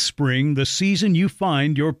make this spring the season you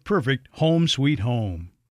find your perfect home sweet home.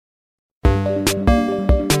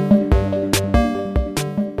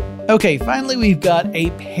 Okay, finally we've got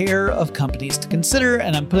a pair of companies to consider,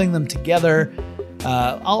 and I'm putting them together.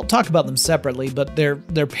 I'll talk about them separately, but they're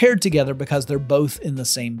paired together because they're both in the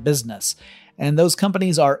same business. And those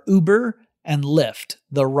companies are Uber and Lyft,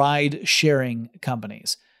 the ride-sharing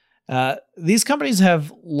companies. These companies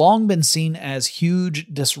have long been seen as huge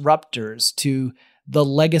disruptors to the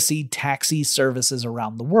legacy taxi services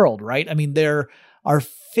around the world, right? I mean, there are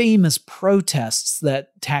famous protests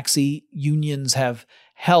that taxi unions have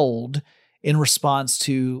held in response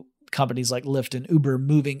to companies like Lyft and Uber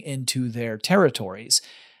moving into their territories.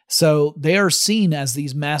 So they are seen as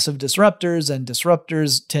these massive disruptors, and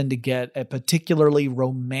disruptors tend to get a particularly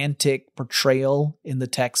romantic portrayal in the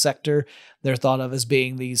tech sector. They're thought of as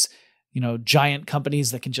being these, giant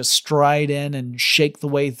companies that can just stride in and shake the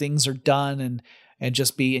way things are done and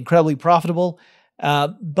just be incredibly profitable.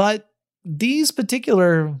 But these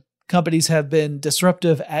particular companies have been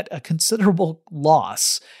disruptive at a considerable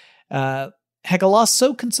loss. Heck, a loss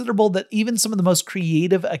so considerable that even some of the most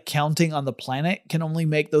creative accounting on the planet can only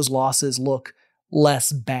make those losses look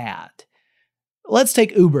less bad. Let's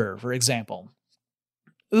take Uber, for example.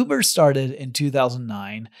 Uber started in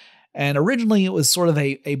 2009, and originally it was sort of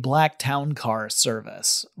a black town car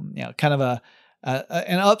service, kind of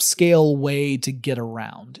an upscale way to get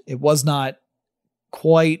around. It was not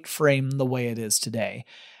quite framed the way it is today.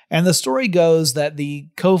 And the story goes that the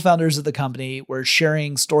co-founders of the company were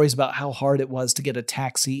sharing stories about how hard it was to get a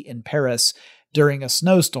taxi in Paris during a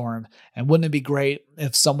snowstorm. And wouldn't it be great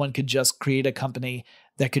if someone could just create a company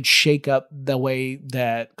that could shake up the way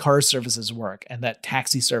that car services work and that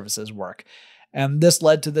taxi services work? And this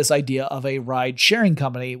led to this idea of a ride-sharing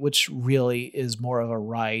company, which really is more of a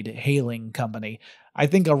ride-hailing company. I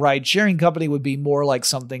think a ride-sharing company would be more like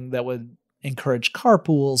something that would encourage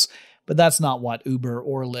carpools, but that's not what Uber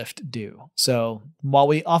or Lyft do. So while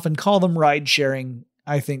we often call them ride-sharing,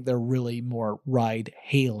 I think they're really more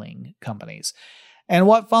ride-hailing companies. And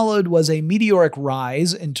what followed was a meteoric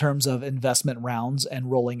rise in terms of investment rounds and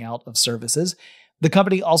rolling out of services. The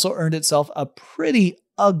company also earned itself a pretty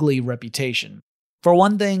ugly reputation. For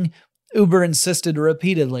one thing, Uber insisted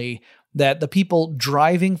repeatedly that the people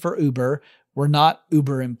driving for Uber were not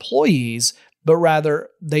Uber employees, but rather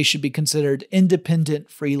they should be considered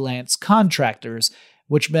independent freelance contractors,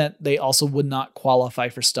 which meant they also would not qualify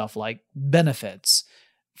for stuff like benefits.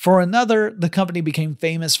 For another, the company became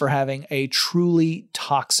famous for having a truly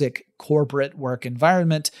toxic corporate work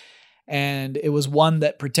environment, and it was one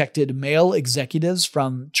that protected male executives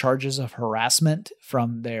from charges of harassment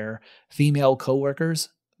from their female coworkers,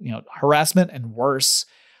 harassment and worse.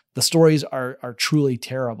 The stories are truly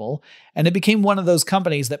terrible. And it became one of those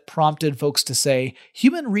companies that prompted folks to say,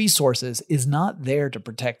 human resources is not there to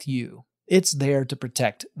protect you. It's there to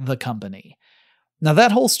protect the company. Now,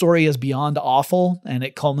 that whole story is beyond awful, and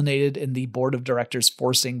it culminated in the board of directors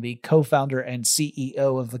forcing the co-founder and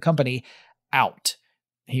CEO of the company out.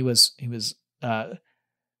 He was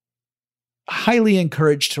highly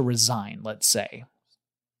encouraged to resign, let's say.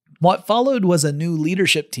 What followed was a new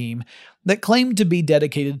leadership team that claimed to be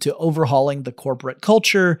dedicated to overhauling the corporate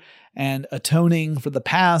culture and atoning for the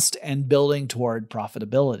past and building toward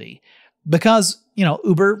profitability. Because,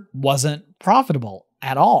 Uber wasn't profitable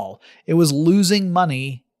at all. It was losing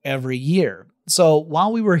money every year. So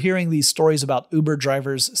while we were hearing these stories about Uber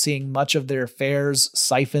drivers seeing much of their fares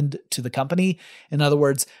siphoned to the company, in other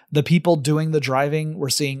words, the people doing the driving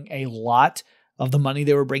were seeing a lot of the money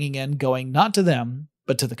they were bringing in going not to them,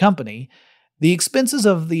 but to the company, the expenses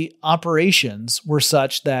of the operations were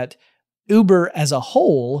such that Uber as a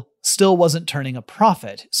whole still wasn't turning a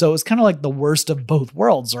profit. So it was kind of like the worst of both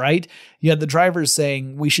worlds, right? You had the drivers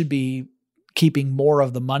saying we should be keeping more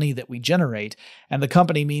of the money that we generate, and the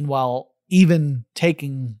company, meanwhile, even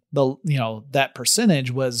taking that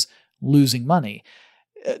percentage, was losing money.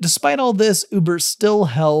 Despite all this, Uber still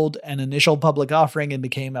held an initial public offering and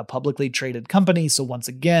became a publicly traded company. So once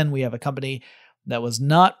again, we have a company that was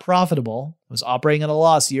not profitable, was operating at a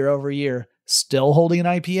loss year over year, still holding an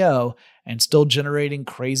IPO, and still generating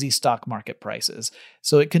crazy stock market prices.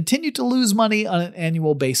 So it continued to lose money on an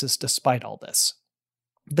annual basis despite all this.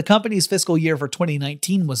 The company's fiscal year for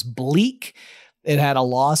 2019 was bleak. It had a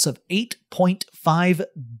loss of $8.5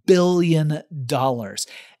 billion.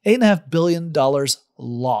 $8.5 billion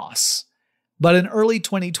loss. But in early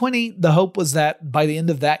 2020, the hope was that by the end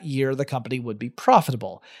of that year, the company would be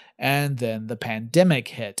profitable. And then the pandemic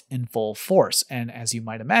hit in full force. And as you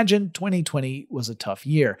might imagine, 2020 was a tough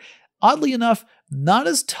year. Oddly enough, not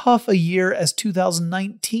as tough a year as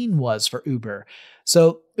 2019 was for Uber.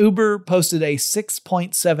 So Uber posted a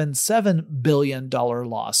 $6.77 billion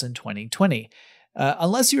loss in 2020.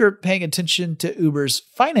 Unless you're paying attention to Uber's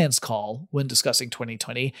finance call when discussing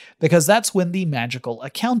 2020, because that's when the magical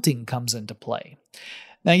accounting comes into play.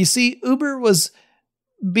 Now, you see, Uber was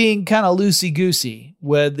being kind of loosey-goosey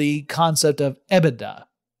with the concept of EBITDA.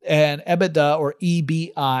 And EBITDA, or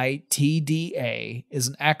EBITDA, is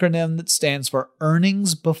an acronym that stands for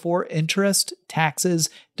Earnings Before Interest, Taxes,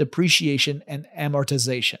 Depreciation, and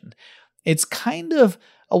Amortization. It's kind of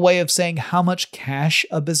a way of saying how much cash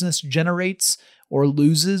a business generates or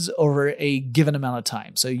loses over a given amount of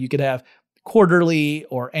time. So you could have quarterly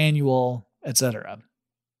or annual, etc.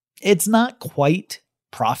 It's not quite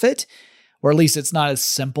profit, or at least it's not as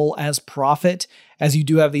simple as profit, as you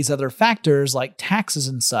do have these other factors like taxes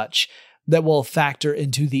and such that will factor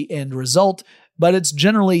into the end result, but it's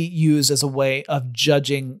generally used as a way of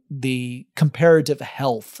judging the comparative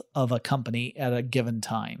health of a company at a given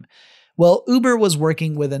time. Well, Uber was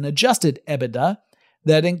working with an adjusted EBITDA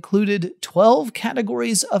that included 12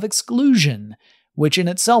 categories of exclusion, which in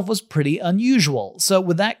itself was pretty unusual. So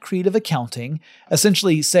with that creative accounting,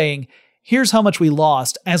 essentially saying, here's how much we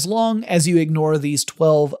lost as long as you ignore these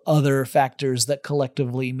 12 other factors that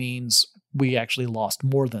collectively means we actually lost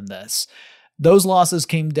more than this. Those losses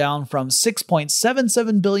came down from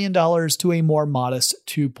 $6.77 billion to a more modest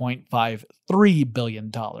 $2.53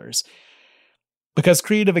 billion. Because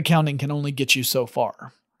creative accounting can only get you so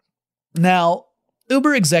far. Now,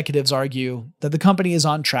 Uber executives argue that the company is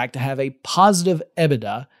on track to have a positive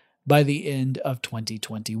EBITDA by the end of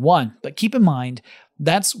 2021. But keep in mind,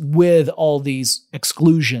 that's with all these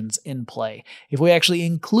exclusions in play. If we actually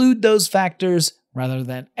include those factors rather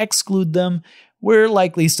than exclude them, we're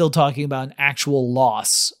likely still talking about an actual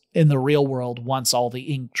loss in the real world once all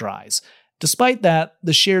the ink dries. Despite that,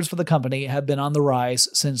 the shares for the company have been on the rise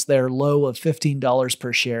since their low of $15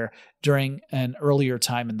 per share during an earlier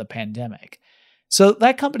time in the pandemic. So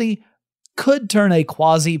that company could turn a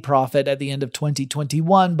quasi-profit at the end of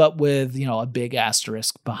 2021, but with, a big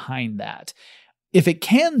asterisk behind that. If it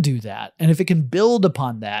can do that, and if it can build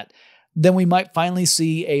upon that, then we might finally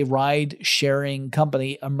see a ride-sharing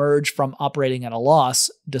company emerge from operating at a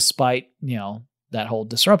loss despite, that whole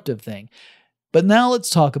disruptive thing. But now let's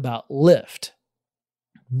talk about Lyft.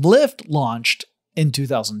 Lyft launched in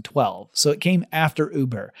 2012, so it came after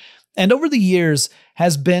Uber. And over the years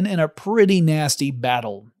has been in a pretty nasty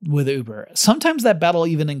battle with Uber. Sometimes that battle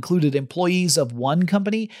even included employees of one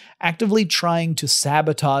company actively trying to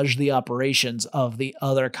sabotage the operations of the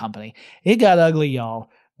other company. It got ugly, y'all,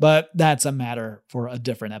 but that's a matter for a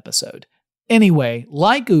different episode. Anyway,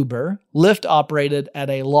 like Uber, Lyft operated at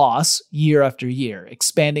a loss year after year,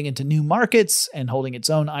 expanding into new markets and holding its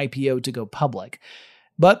own IPO to go public.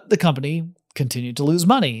 But the company continued to lose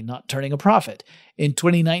money, not turning a profit. In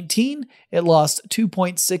 2019, it lost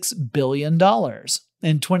 $2.6 billion.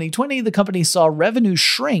 In 2020, the company saw revenue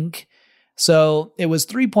shrink. So it was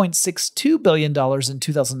 $3.62 billion in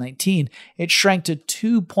 2019. It shrank to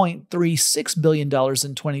 $2.36 billion in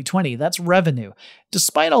 2020. That's revenue.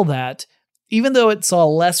 Despite all that, even though it saw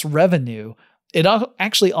less revenue, it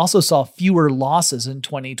actually also saw fewer losses in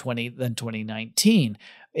 2020 than 2019.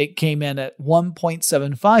 It came in at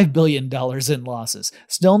 $1.75 billion in losses.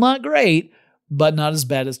 Still not great, but not as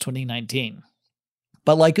bad as 2019.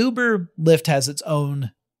 But like Uber, Lyft has its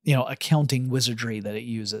own, accounting wizardry that it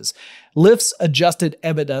uses. Lyft's adjusted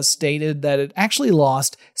EBITDA stated that it actually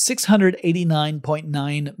lost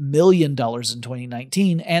 $689.9 million in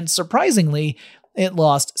 2019, and surprisingly, it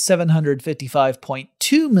lost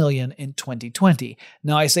 $755.2 million in 2020.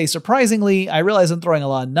 Now, I say surprisingly, I realize I'm throwing a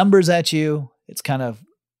lot of numbers at you. It's kind of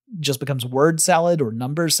just becomes word salad or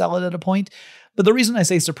number salad at a point. But the reason I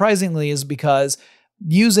say surprisingly is because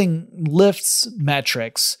using Lyft's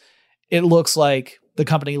metrics, it looks like the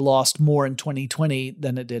company lost more in 2020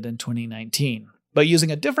 than it did in 2019. But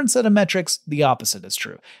using a different set of metrics, the opposite is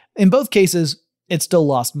true. In both cases, it still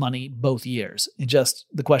lost money both years.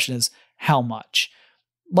 The question is, how much?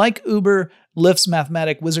 Like Uber, Lyft's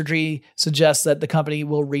mathematic wizardry suggests that the company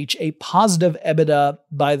will reach a positive EBITDA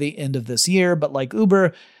by the end of this year. But like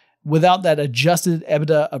Uber, Without that adjusted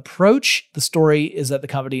EBITDA approach, the story is that the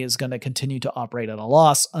company is going to continue to operate at a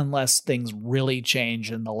loss unless things really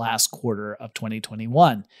change in the last quarter of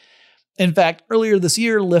 2021. In fact, earlier this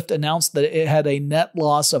year, Lyft announced that it had a net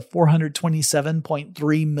loss of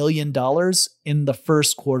 $427.3 million in the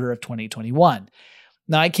first quarter of 2021.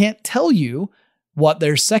 Now, I can't tell you what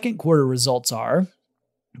their second quarter results are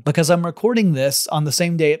because I'm recording this on the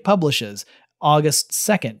same day it publishes, August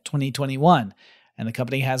 2nd, 2021. And the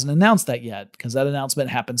company hasn't announced that yet because that announcement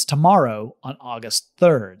happens tomorrow on August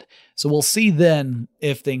 3rd. So we'll see then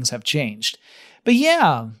if things have changed. But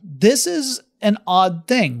yeah, this is an odd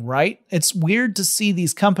thing, right? It's weird to see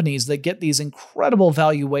these companies that get these incredible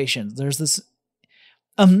valuations. There's this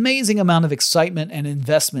amazing amount of excitement and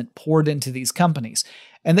investment poured into these companies,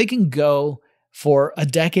 and they can go for a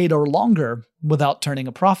decade or longer without turning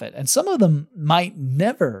a profit. And some of them might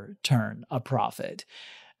never turn a profit.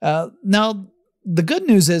 Now, the good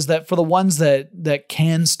news is that for the ones that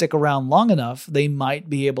can stick around long enough, they might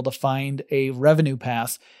be able to find a revenue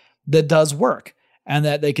path that does work and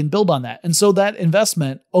that they can build on that. And so that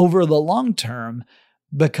investment over the long term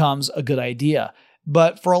becomes a good idea.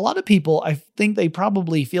 But for a lot of people, I think they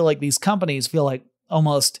probably feel like these companies feel like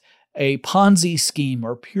almost a Ponzi scheme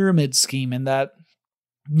or pyramid scheme in that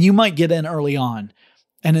you might get in early on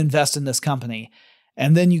and invest in this company.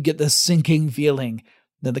 And then you get this sinking feeling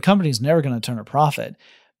that the company's never going to turn a profit.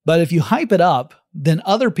 But if you hype it up, then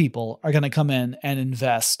other people are going to come in and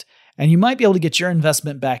invest, and you might be able to get your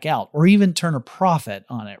investment back out or even turn a profit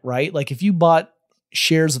on it, right? Like if you bought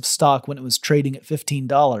shares of stock when it was trading at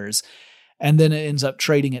 $15 and then it ends up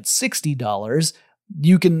trading at $60,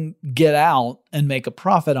 you can get out and make a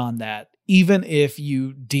profit on that, even if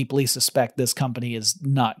you deeply suspect this company is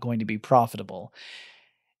not going to be profitable.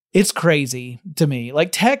 It's crazy to me.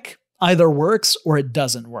 Like tech either works or it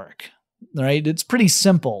doesn't work, right? It's pretty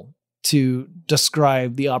simple to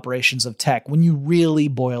describe the operations of tech when you really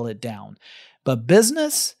boil it down. But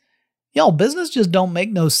business just don't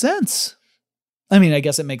make no sense. I mean, I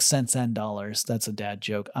guess it makes sense and dollars. That's a dad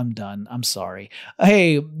joke. I'm done. I'm sorry.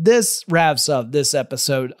 Hey, this wraps up this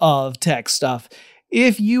episode of Tech Stuff.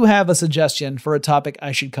 If you have a suggestion for a topic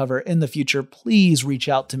I should cover in the future, please reach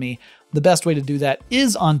out to me. The best way to do that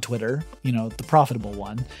is on Twitter, the profitable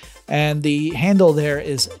one. And the handle there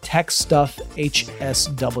is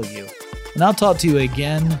TechStuffHSW. And I'll talk to you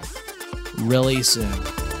again really soon.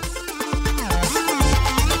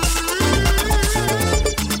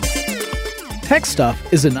 Tech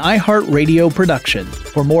Stuff is an iHeartRadio production.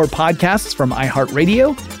 For more podcasts from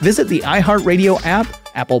iHeartRadio, visit the iHeartRadio app,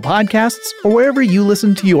 Apple Podcasts, or wherever you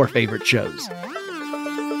listen to your favorite shows.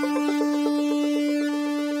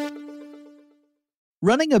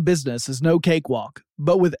 Running a business is no cakewalk,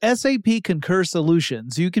 but with SAP Concur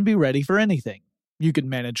Solutions, you can be ready for anything. You can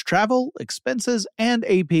manage travel, expenses, and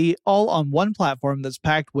AP all on one platform that's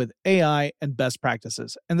packed with AI and best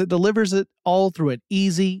practices, and that delivers it all through an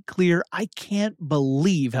easy, clear, I can't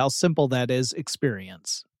believe how simple that is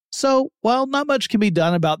experience. So, while not much can be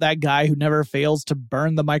done about that guy who never fails to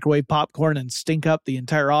burn the microwave popcorn and stink up the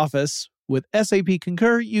entire office, with SAP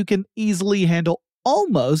Concur, you can easily handle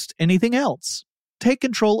almost anything else. Take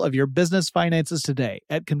control of your business finances today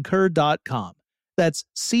at Concur.com. That's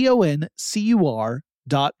CONCUR.com.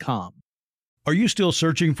 Are you still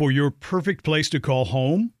searching for your perfect place to call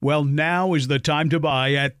home? Well, now is the time to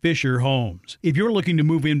buy at Fisher Homes. If you're looking to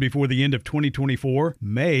move in before the end of 2024,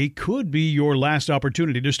 May could be your last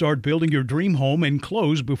opportunity to start building your dream home and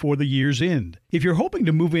close before the year's end. If you're hoping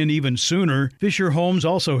to move in even sooner, Fisher Homes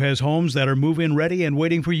also has homes that are move-in ready and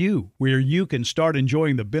waiting for you, where you can start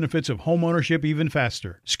enjoying the benefits of homeownership even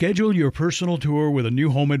faster. Schedule your personal tour with a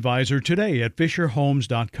new home advisor today at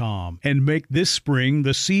FisherHomes.com and make this spring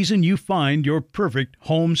the season you find your perfect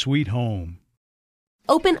home sweet home.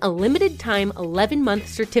 Open a limited-time 11-month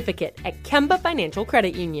certificate at Kemba Financial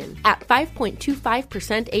Credit Union. At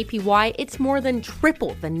 5.25% APY, it's more than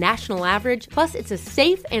triple the national average, plus it's a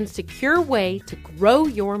safe and secure way to grow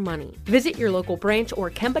your money. Visit your local branch or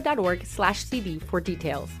kemba.org/cb for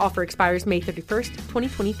details. Offer expires May 31st,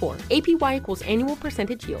 2024. APY equals annual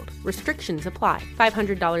percentage yield. Restrictions apply.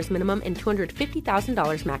 $500 minimum and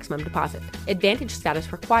 $250,000 maximum deposit. Advantage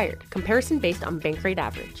status required. Comparison based on bank rate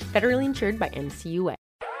average. Federally insured by NCUA.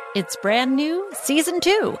 It's brand new, Season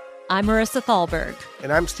 2 I'm Marissa Thalberg.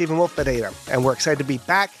 And I'm Stephen Wolf Bedeta, and we're excited to be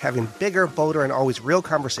back having bigger, bolder, and always real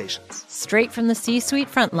conversations. Straight from the C-suite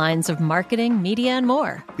front lines of marketing, media, and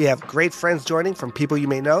more. We have great friends joining from people you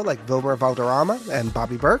may know, like Wilmer Valderrama and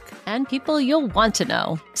Bobby Burke. And people you'll want to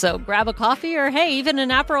know. So grab a coffee or, hey, even an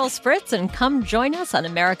Aperol Spritz and come join us on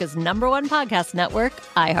America's #1 podcast network,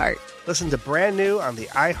 iHeart. Listen to Brand New on the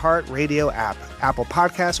iHeart Radio app, Apple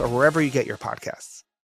Podcasts, or wherever you get your podcasts.